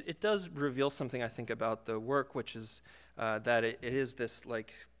 It does reveal something, I think, about the work, which is that it is this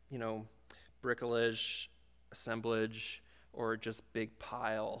bricolage, assemblage, or just big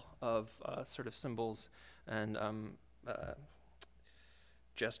pile of sort of symbols and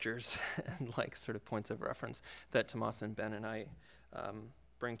gestures and sort of points of reference that Tamas and Ben and I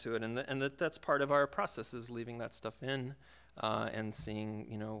bring to it, and that's part of our process, is leaving that stuff in and seeing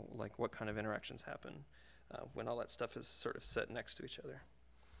what kind of interactions happen when all that stuff is sort of set next to each other.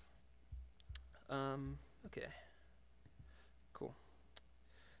 Okay, cool.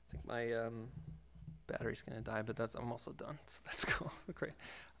 I think my battery's gonna die, but I'm also done, so that's cool. Great.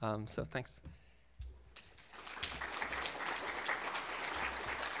 So thanks.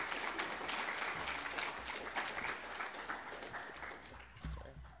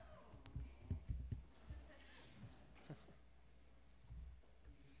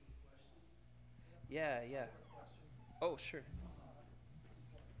 Yeah. Oh, sure.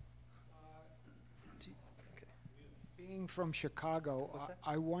 Okay. Being from Chicago, What's that?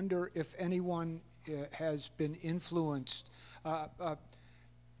 I wonder if anyone has been influenced. The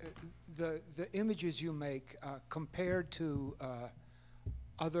images you make compared to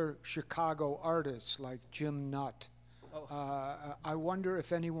other Chicago artists like Jim Nutt. Oh. I wonder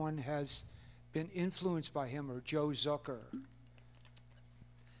if anyone has been influenced by him, or Joe Zucker.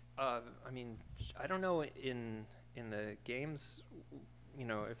 I don't know in the games,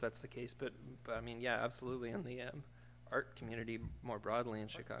 if that's the case, but I mean, yeah, absolutely in the art community more broadly in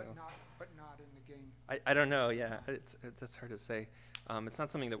Chicago. But not in the game. I don't know. Yeah, that's hard to say. It's not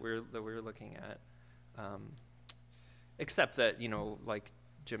something that we're looking at, except that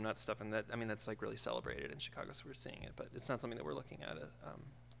Jim Nutt stuff, and that's really celebrated in Chicago, so we're seeing it. But it's not something that we're looking at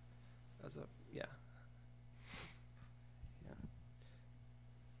as a yeah.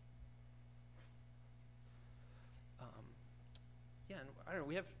 And I don't know.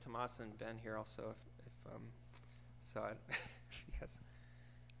 We have Tamas and Ben here also. If so, you guys.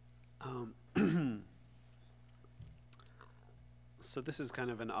 So this is kind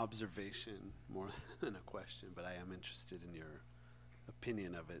of an observation more than a question, but I am interested in your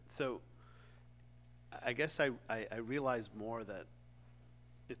opinion of it. So I guess I realize more that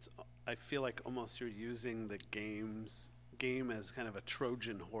I feel like almost you're using the game as kind of a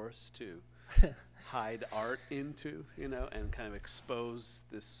Trojan horse to hide art into, and kind of expose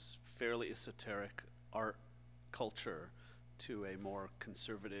this fairly esoteric art culture to a more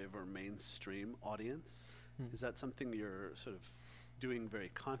conservative or mainstream audience. Is that something you're sort of doing very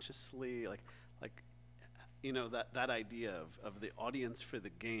consciously? Like, that idea of the audience for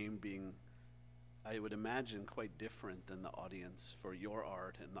the game being, I would imagine, quite different than the audience for your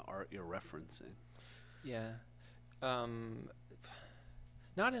art and the art you're referencing. Yeah.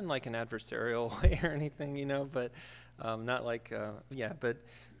 Not in like an adversarial way or anything, but not like, but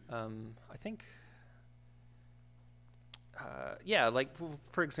I think, like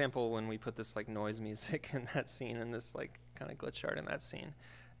for example, when we put this like noise music in that scene and this like kind of glitch art in that scene,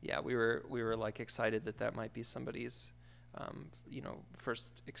 we were like excited that might be somebody's,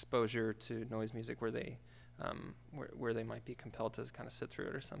 first exposure to noise music where they, where they might be compelled to kind of sit through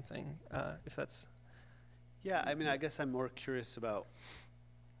it or something, if that's. Yeah, I mean, I guess I'm more curious about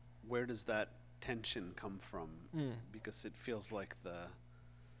where does that tension come from? Because it feels like the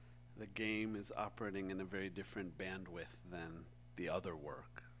game is operating in a very different bandwidth than the other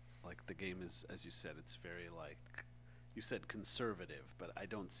work. Like the game is, as you said, it's very like, you said conservative, but I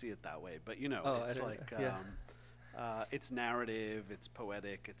don't see it that way. But it's like, it's narrative, it's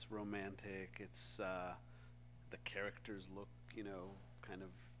poetic, it's romantic, it's, the characters look, kind of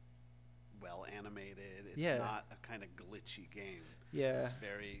well animated. It's not a kind of glitchy game. Yeah. It's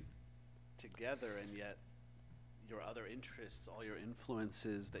very together, and yet your other interests, all your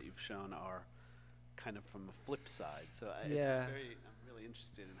influences that you've shown are kind of from the flip side. So I'm really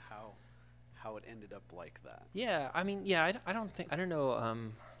interested in how it ended up like that. Yeah, I mean, I don't think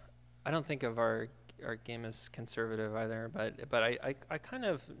of our game as conservative either, but I kind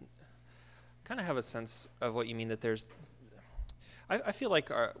of have a sense of what you mean, that there's, I feel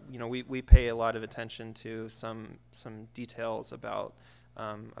like we pay a lot of attention to some details about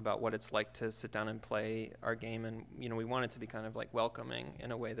what it's like to sit down and play our game, and we want it to be kind of like welcoming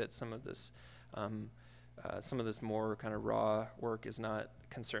in a way that some of this more kind of raw work is not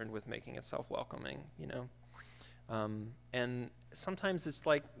concerned with making itself welcoming, and sometimes it's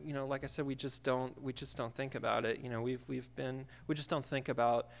like, like I said, we just don't think about it. We just don't think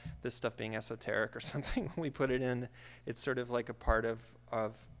about this stuff being esoteric or something when we put it in. It's sort of like a part of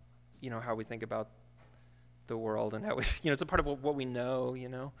how we think about the world, and how we, it's a part of what we know,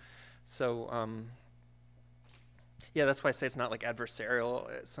 So, that's why I say it's not like adversarial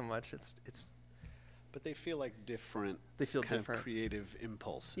so much. It's. But they feel like different. They feel kind different. Of creative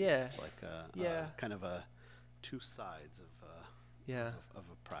impulses. Yeah. Like kind of a two sides of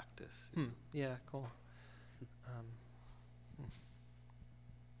a practice. Yeah. Cool.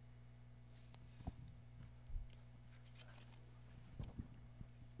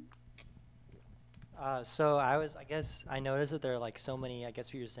 So I noticed that there are like so many, I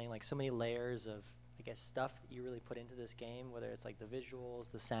guess what you're saying, like so many layers of, stuff that you really put into this game, whether it's like the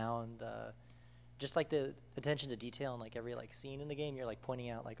visuals, the sound, just like the attention to detail in like every like scene in the game. You're like pointing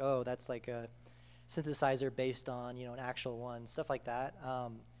out like, oh, that's like a synthesizer based on, an actual one, stuff like that.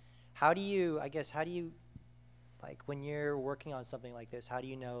 How do you, like when you're working on something like this, how do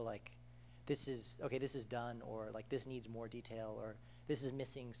you know like this is done, or like this needs more detail, or this is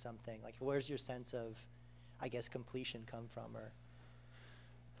missing something? Like where's your sense of, completion come from? Or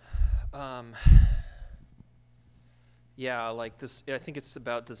like this, I think it's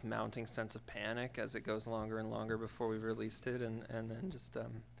about this mounting sense of panic as it goes longer and longer before we've released it, and then just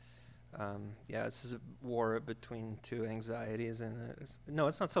this is a war between two anxieties, and it's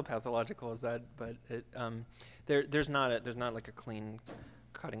not so pathological as that, but it there's not like a clean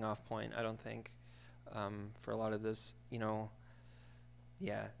cutting off point, I don't think, for a lot of this,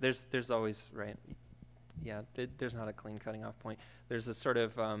 there's always, right, there's not a clean cutting off point. There's a sort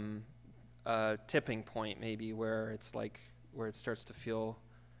of tipping point maybe where it's like, where it starts to feel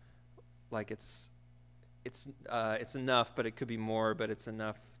like it's enough, but it could be more, but it's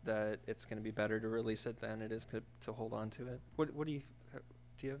enough that it's going to be better to release it than it is to hold on to it. What do you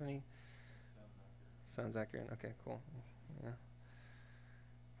have any? Sounds accurate. Okay, cool.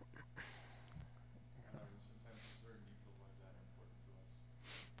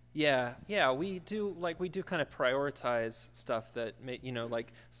 Yeah. We do kind of prioritize stuff that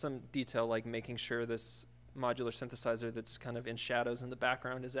like some detail, like making sure this modular synthesizer that's kind of in shadows in the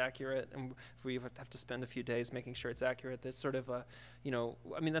background is accurate, and if we have to spend a few days making sure it's accurate, that's sort of a,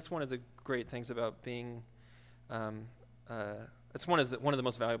 that's one of the great things about being, it's one of the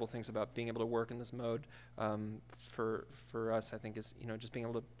most valuable things about being able to work in this mode, for us, I think, is, just being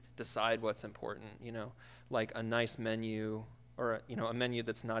able to decide what's important, like a nice menu, or a menu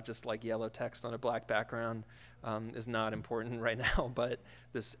that's not just like yellow text on a black background, is not important right now, but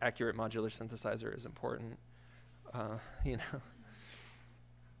this accurate modular synthesizer is important.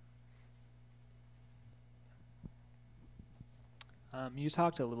 You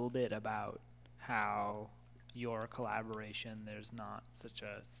talked a little bit about how your collaboration, there's not such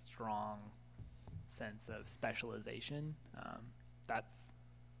a strong sense of specialization. That's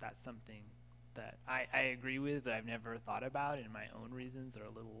something that I agree with, but I've never thought about, and my own reasons are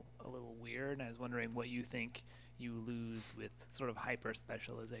a little weird. And I was wondering what you think you lose with sort of hyper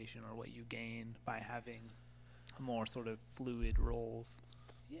specialization, or what you gain by having more sort of fluid roles.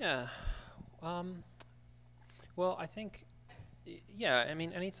 Yeah. Well, I think, yeah, I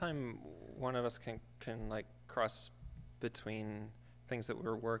mean, anytime one of us can like cross between things that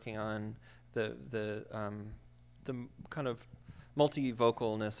we're working on, the kind of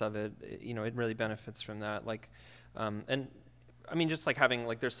multi-vocalness of it, it really benefits from that. Like, and I mean, just like having,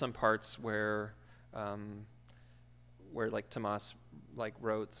 like, there's some parts where like Tamas like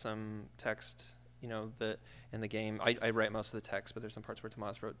wrote some text, that in the game, I write most of the text, but there's some parts where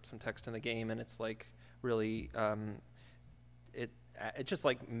Tamas wrote some text in the game, and it's like really, it just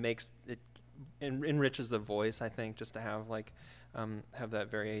like makes it, enriches the voice, I think, just to have like, have that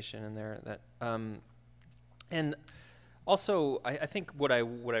variation in there. That, and also, I think what I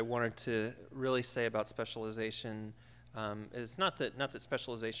wanted to really say about specialization is not that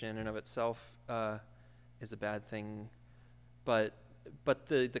specialization in and of itself is a bad thing, but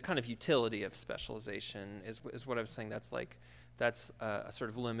the kind of utility of specialization is what I was saying. That's a sort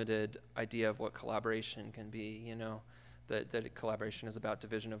of limited idea of what collaboration can be. That collaboration is about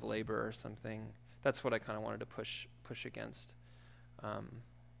division of labor or something. That's what I kind of wanted to push against.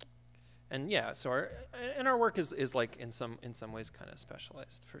 And yeah, so our work is like in some ways kind of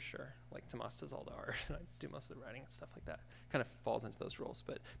specialized, for sure. Like Tamas does all the art, and I do most of the writing and stuff like that. Kind of falls into those roles,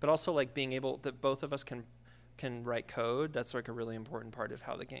 but also like being able that both of us can write code. That's like a really important part of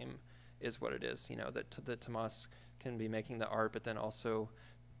how the game is what it is. That Tamas can be making the art, but then also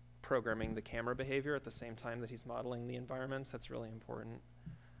programming the camera behavior at the same time that he's modeling the environments. That's really important.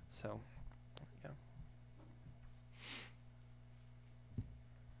 So, yeah.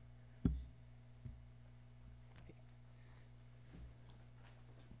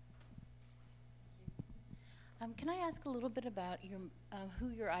 Can I ask a little bit about who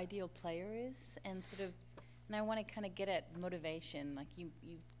your ideal player is, and I want to kind of get at motivation. Like you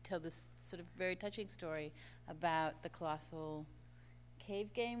tell this sort of very touching story about the Colossal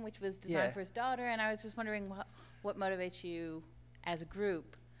Cave game, which was designed for his daughter, and I was just wondering what motivates you as a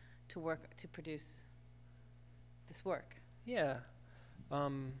group to produce this work. Yeah, I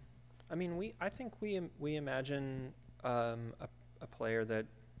mean, I think we imagine a player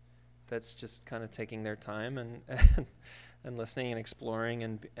that's just kind of taking their time and and listening and exploring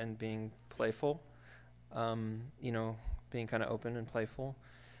and being playful, being kind of open and playful.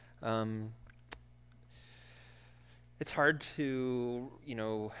 It's hard to,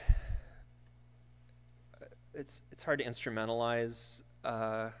 it's hard to instrumentalize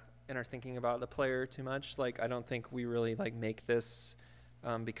in our thinking about the player too much. Like, I don't think we really like make this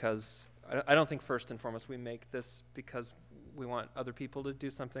because I don't think first and foremost we make this because we want other people to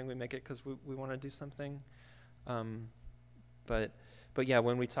do something. We make it because we want to do something. But yeah,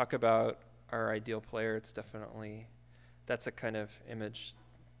 when we talk about our ideal player, it's definitely, that's a kind of image,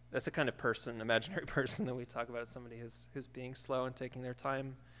 that's a kind of person, imaginary person that we talk about as somebody who's being slow and taking their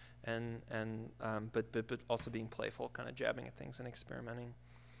time, but also being playful, kind of jabbing at things and experimenting.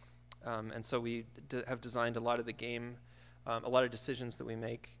 And so we have designed a lot of the game, a lot of decisions that we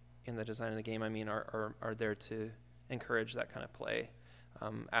make in the design of the game, I mean, are there to encourage that kind of play,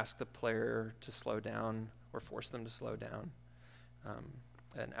 ask the player to slow down or force them to slow down,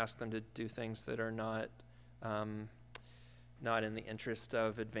 and ask them to do things that are not in the interest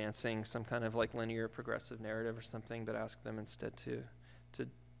of advancing some kind of like linear progressive narrative or something, but ask them instead to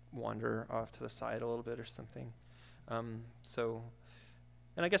wander off to the side a little bit or something. So,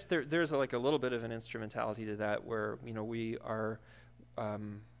 and I guess there's like a little bit of an instrumentality to that, where we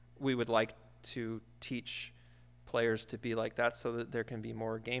would like to teach players to be like that, so that there can be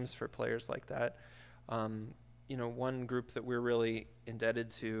more games for players like that. One group that we're really indebted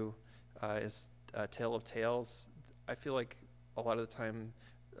to is Tale of Tales. I feel like a lot of the time,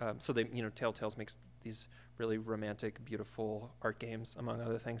 so they, Tale of Tales makes these really romantic, beautiful art games, among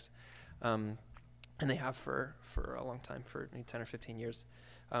other things, and they have for a long time, for 10 or 15 years.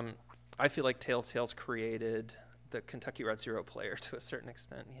 I feel like Tale of Tales created the Kentucky Route Zero player to a certain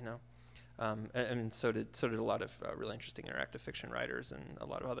extent, and so did a lot of really interesting interactive fiction writers and a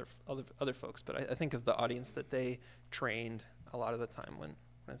lot of other folks. But I think of the audience that they trained a lot of the time when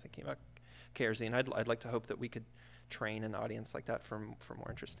I'm thinking about KRZ, and I'd like to hope that we could train an audience like that for more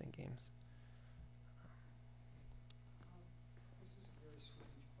interesting games. This is a very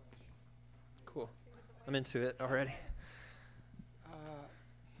strange question. Cool. I'm into it already.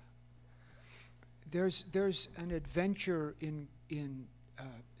 there's an adventure in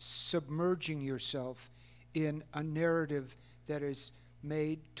submerging yourself in a narrative that is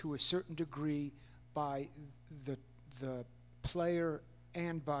made to a certain degree by the player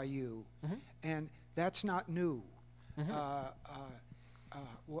and by you, and that's not new.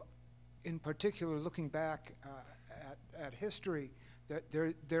 In particular, looking back at history, that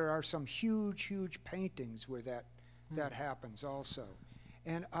there are some huge paintings where that happens also,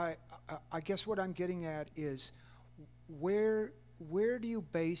 and I guess what I'm getting at is where do you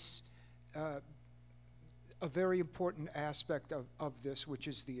base a very important aspect of this, which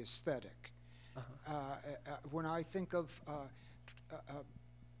is the aesthetic. When I think of,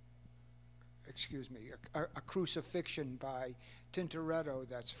 excuse me, a crucifixion by Tintoretto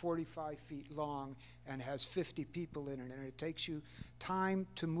that's 45 feet long and has 50 people in it, and it takes you time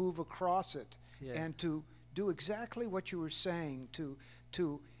to move across it and to do exactly what you were saying, to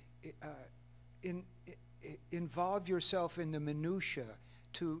involve yourself in the minutia,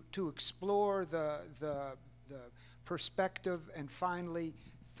 to explore the perspective, and finally,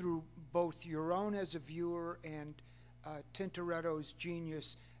 through both your own as a viewer and Tintoretto's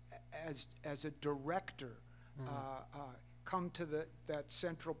genius as a director, come to that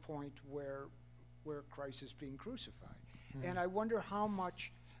central point where Christ is being crucified. And I wonder how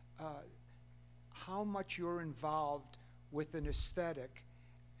much you're involved with an aesthetic,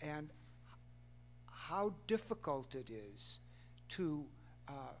 and how difficult it is to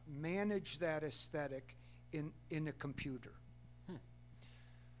manage that aesthetic in a computer.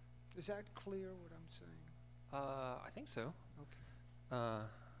 Is that clear what I'm saying? I think so. Okay.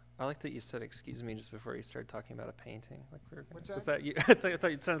 I like that you said "excuse me" just before you started talking about a painting. Like What's was that? that you? I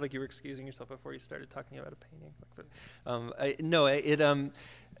thought it sounded like you were excusing yourself before you started talking about a painting.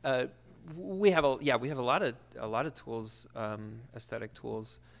 We have a lot of tools, aesthetic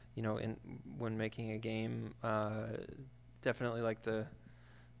tools. You know, when making a game, definitely like the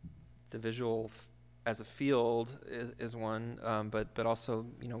visual as a field is one, but also,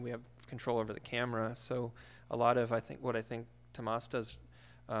 you know, we have control over the camera. So a lot of what I think Tamas does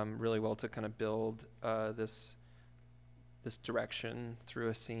really well to kind of build this direction through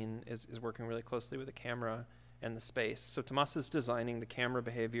a scene is working really closely with the camera and the space. So Tamas is designing the camera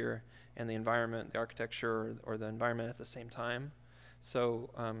behavior and the environment, the architecture, or the environment at the same time. So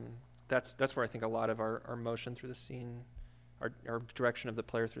that's where I think a lot of our motion through the scene, our direction of the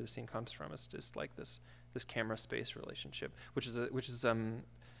player through the scene comes from. It's just like this camera space relationship, which is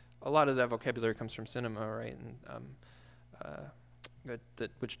a lot of that vocabulary comes from cinema, right? And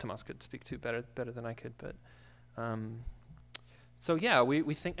which Tamas could speak to better than I could. But so yeah,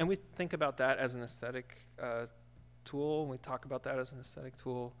 we think about that as an aesthetic tool. We talk about that as an aesthetic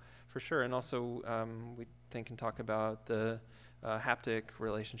tool for sure, and also we think and talk about the haptic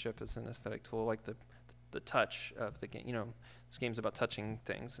relationship as an aesthetic tool, like the touch of the game. You know, this game's about touching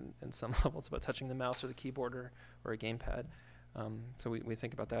things, and in some level it's about touching the mouse or the keyboard or a gamepad. So we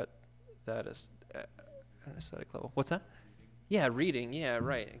think about that as at an aesthetic level. What's that? Yeah, reading. Yeah,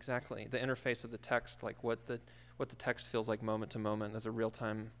 right. Exactly. The interface of the text, like what the text feels like moment to moment, as a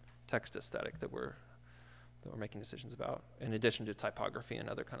real-time text aesthetic that we're making decisions about, in addition to typography and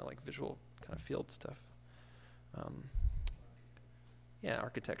other kind of like visual kind of field stuff. Yeah,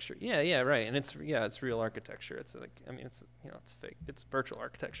 architecture. Yeah, right. And it's real architecture. It's like, I mean, it's, you know, it's fake. It's virtual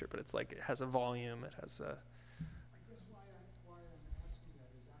architecture, but it's like it has a volume. It has a. I guess why I'm asking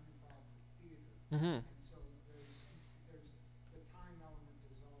that is I'm involved with theater, and so there's the time element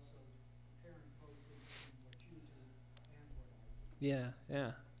is also apparent both in what you do and what I do.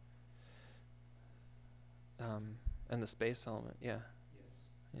 Yeah. And the space element. Yeah.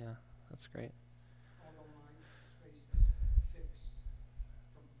 Yes. Yeah, that's great. Although my space is fixed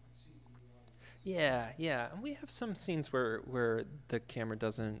from a seat in the audience. Yeah, and we have some scenes where the camera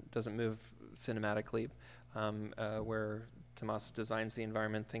doesn't move cinematically, where Tamas designs the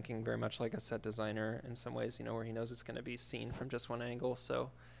environment thinking very much like a set designer in some ways, you know, where he knows it's going to be seen from just one angle, so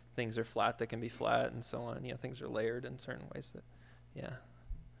things are flat that can be flat and so on. You know, things are layered in certain ways that, yeah.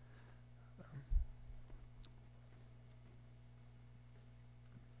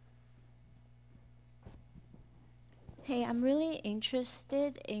 Hey, I'm really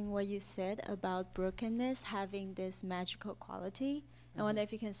interested in what you said about brokenness having this magical quality. I wonder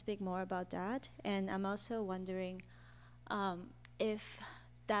if you can speak more about that. And I'm also wondering if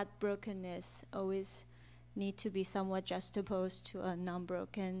that brokenness always need to be somewhat juxtaposed to a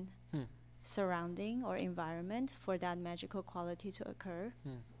non-broken surrounding or environment for that magical quality to occur.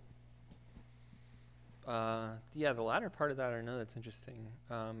 Yeah, the latter part of that, I know that's interesting.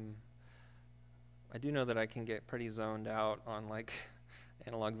 I do know that I can get pretty zoned out on like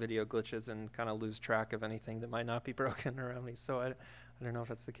analog video glitches and kind of lose track of anything that might not be broken around me. So I don't know if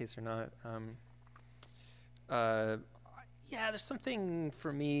that's the case or not. Yeah, there's something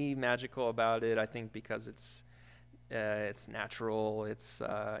for me magical about it. I think because it's natural. It's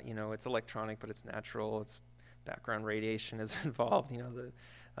it's electronic, but it's natural. It's background radiation is involved.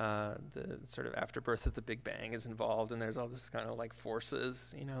 The sort of afterbirth of the Big Bang is involved, and there's all this kind of like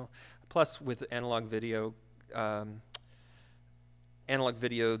forces. Plus with analog video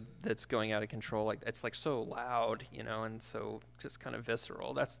that's going out of control, like it's like so loud, and so just kind of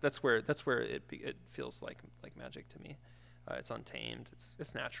visceral. That's where it feels like magic to me. It's untamed.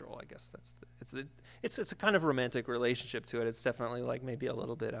 It's natural. I guess it's a kind of romantic relationship to it. It's definitely like maybe a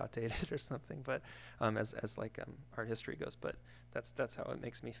little bit outdated or something, but as like art history goes. But that's how it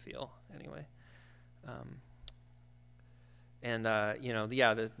makes me feel anyway. Then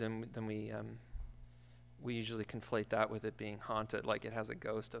we usually conflate that with it being haunted, like it has a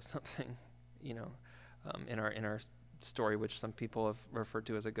ghost of something, in our story, which some people have referred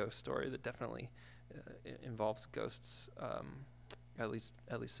to as a ghost story, that definitely involves ghosts, at least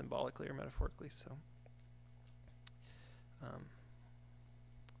symbolically or metaphorically. So,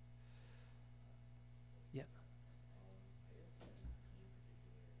 yeah.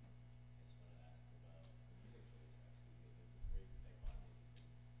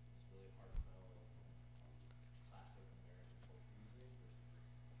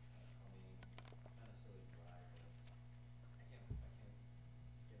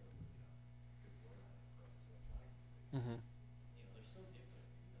 Mm-hmm.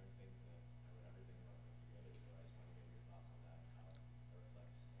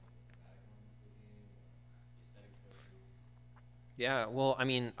 Yeah, well, I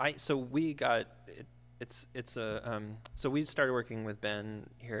mean, so we got so we started working with Ben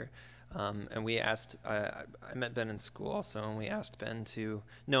here, and we asked. I met Ben in school also, and we asked Ben to,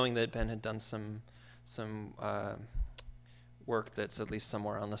 knowing that Ben had done some work that's at least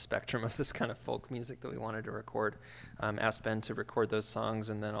somewhere on the spectrum of this kind of folk music that we wanted to record. Asked Ben to record those songs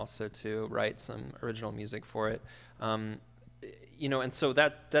and then also to write some original music for it. And so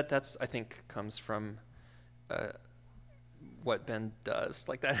that's I think comes from what Ben does.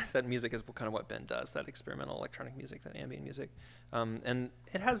 Like that music is kind of what Ben does. That experimental electronic music, that ambient music, and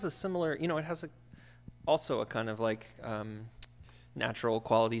it has a similar. It has also a kind of like natural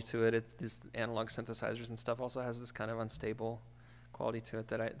quality to it. It's this analog synthesizers and stuff also has this kind of unstable quality to it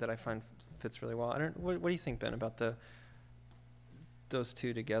that I find fits really well. What do you think, Ben, about those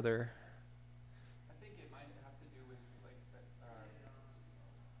two together? I think it might have to do with like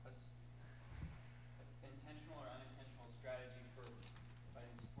intentional or unintentional strategy in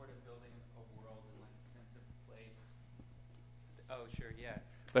support of building a world and like a sense of place. Oh, sure, yeah.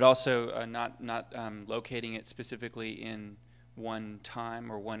 But also not locating it specifically in one time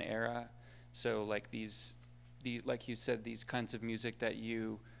or one era. So like these like you said, these kinds of music that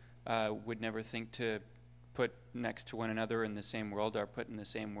you would never think to put next to one another in the same world are put in the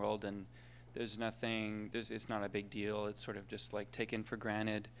same world, and it's not a big deal. It's sort of just like taken for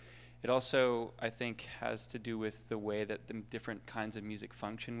granted. It also, I think, has to do with the way that the different kinds of music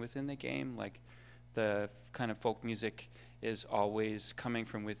function within the game. Like the kind of folk music is always coming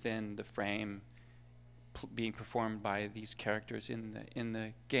from within the frame, being performed by these characters in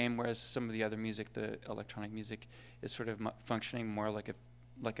the game, whereas some of the other music, the electronic music, is sort of functioning more like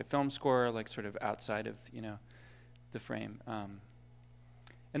a film score, like sort of outside of the frame.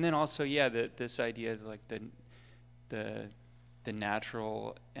 And then also, yeah, this idea of like the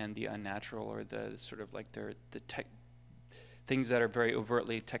natural and the unnatural, or the sort of like things that are very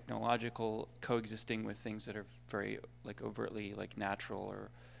overtly technological coexisting with things that are very like overtly like natural,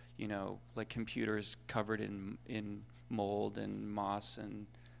 or like computers covered in mold and moss and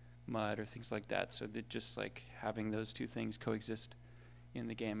mud or things like that. So that just like having those two things coexist in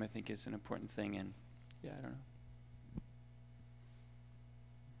the game, I think, is an important thing. And yeah, I don't know.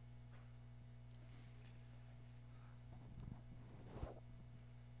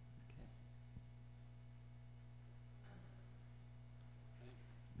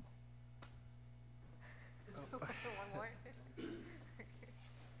 One more.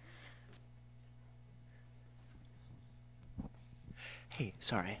 Hey,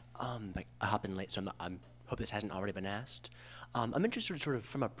 sorry. I hop in late, so I hope this hasn't already been asked. I'm interested, sort of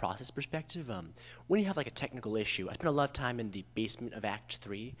from a process perspective. When you have like a technical issue, I spent a lot of time in the basement of Act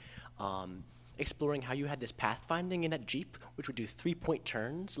 3, exploring how you had this pathfinding in that Jeep, which would do 3-point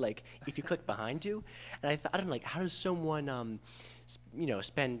turns, like if you click behind you. And I thought, like, how does someone,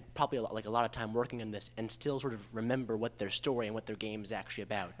 spend probably a lot of time working on this and still sort of remember what their story and what their game is actually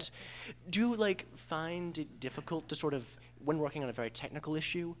about? Do you like find it difficult to sort of when working on a very technical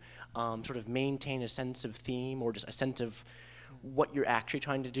issue, sort of maintain a sense of theme or just a sense of what you're actually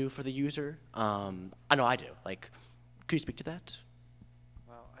trying to do for the user? I know I do. Like, could you speak to that?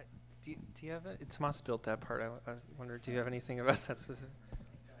 Well, do you have it? Tamas built that part. I wonder, do you have anything about that specific?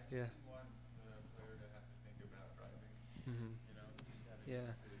 Yeah. Want the player to have to think about driving. Mm-hmm. You know, just having Yeah.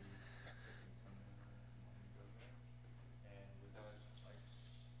 to picking something and go there. And without like,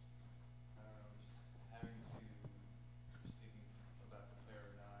 I don't know, just having to just thinking about the player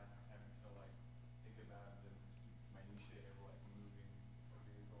or not, having to like think about the minutiae of like moving a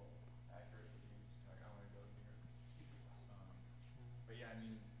vehicle accurately. Just like I want to go here. But yeah, I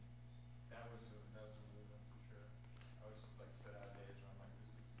mean, that was a weird one for sure. I was just like set out days where I'm like,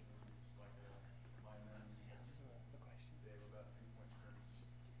 this is just like a line run. They have about 3 point turns.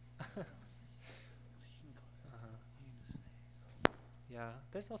 Yeah,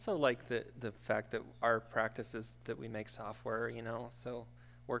 there's also like the fact that our practice is that we make software, you know, so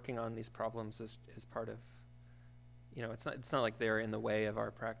working on these problems is part of, you know, it's not like they're in the way of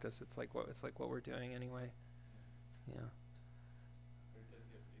our practice. It's like what we're doing anyway. Yeah. But it does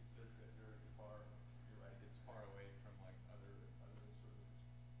get very far. You're right. It's far away from like other sort of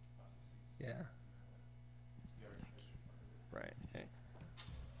processes. Yeah. You know, the architecture part of it. Right. Okay.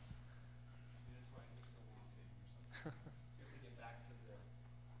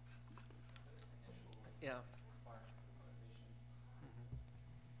 Yeah.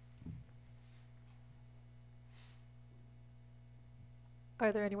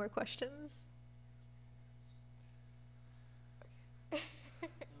 Are there any more questions?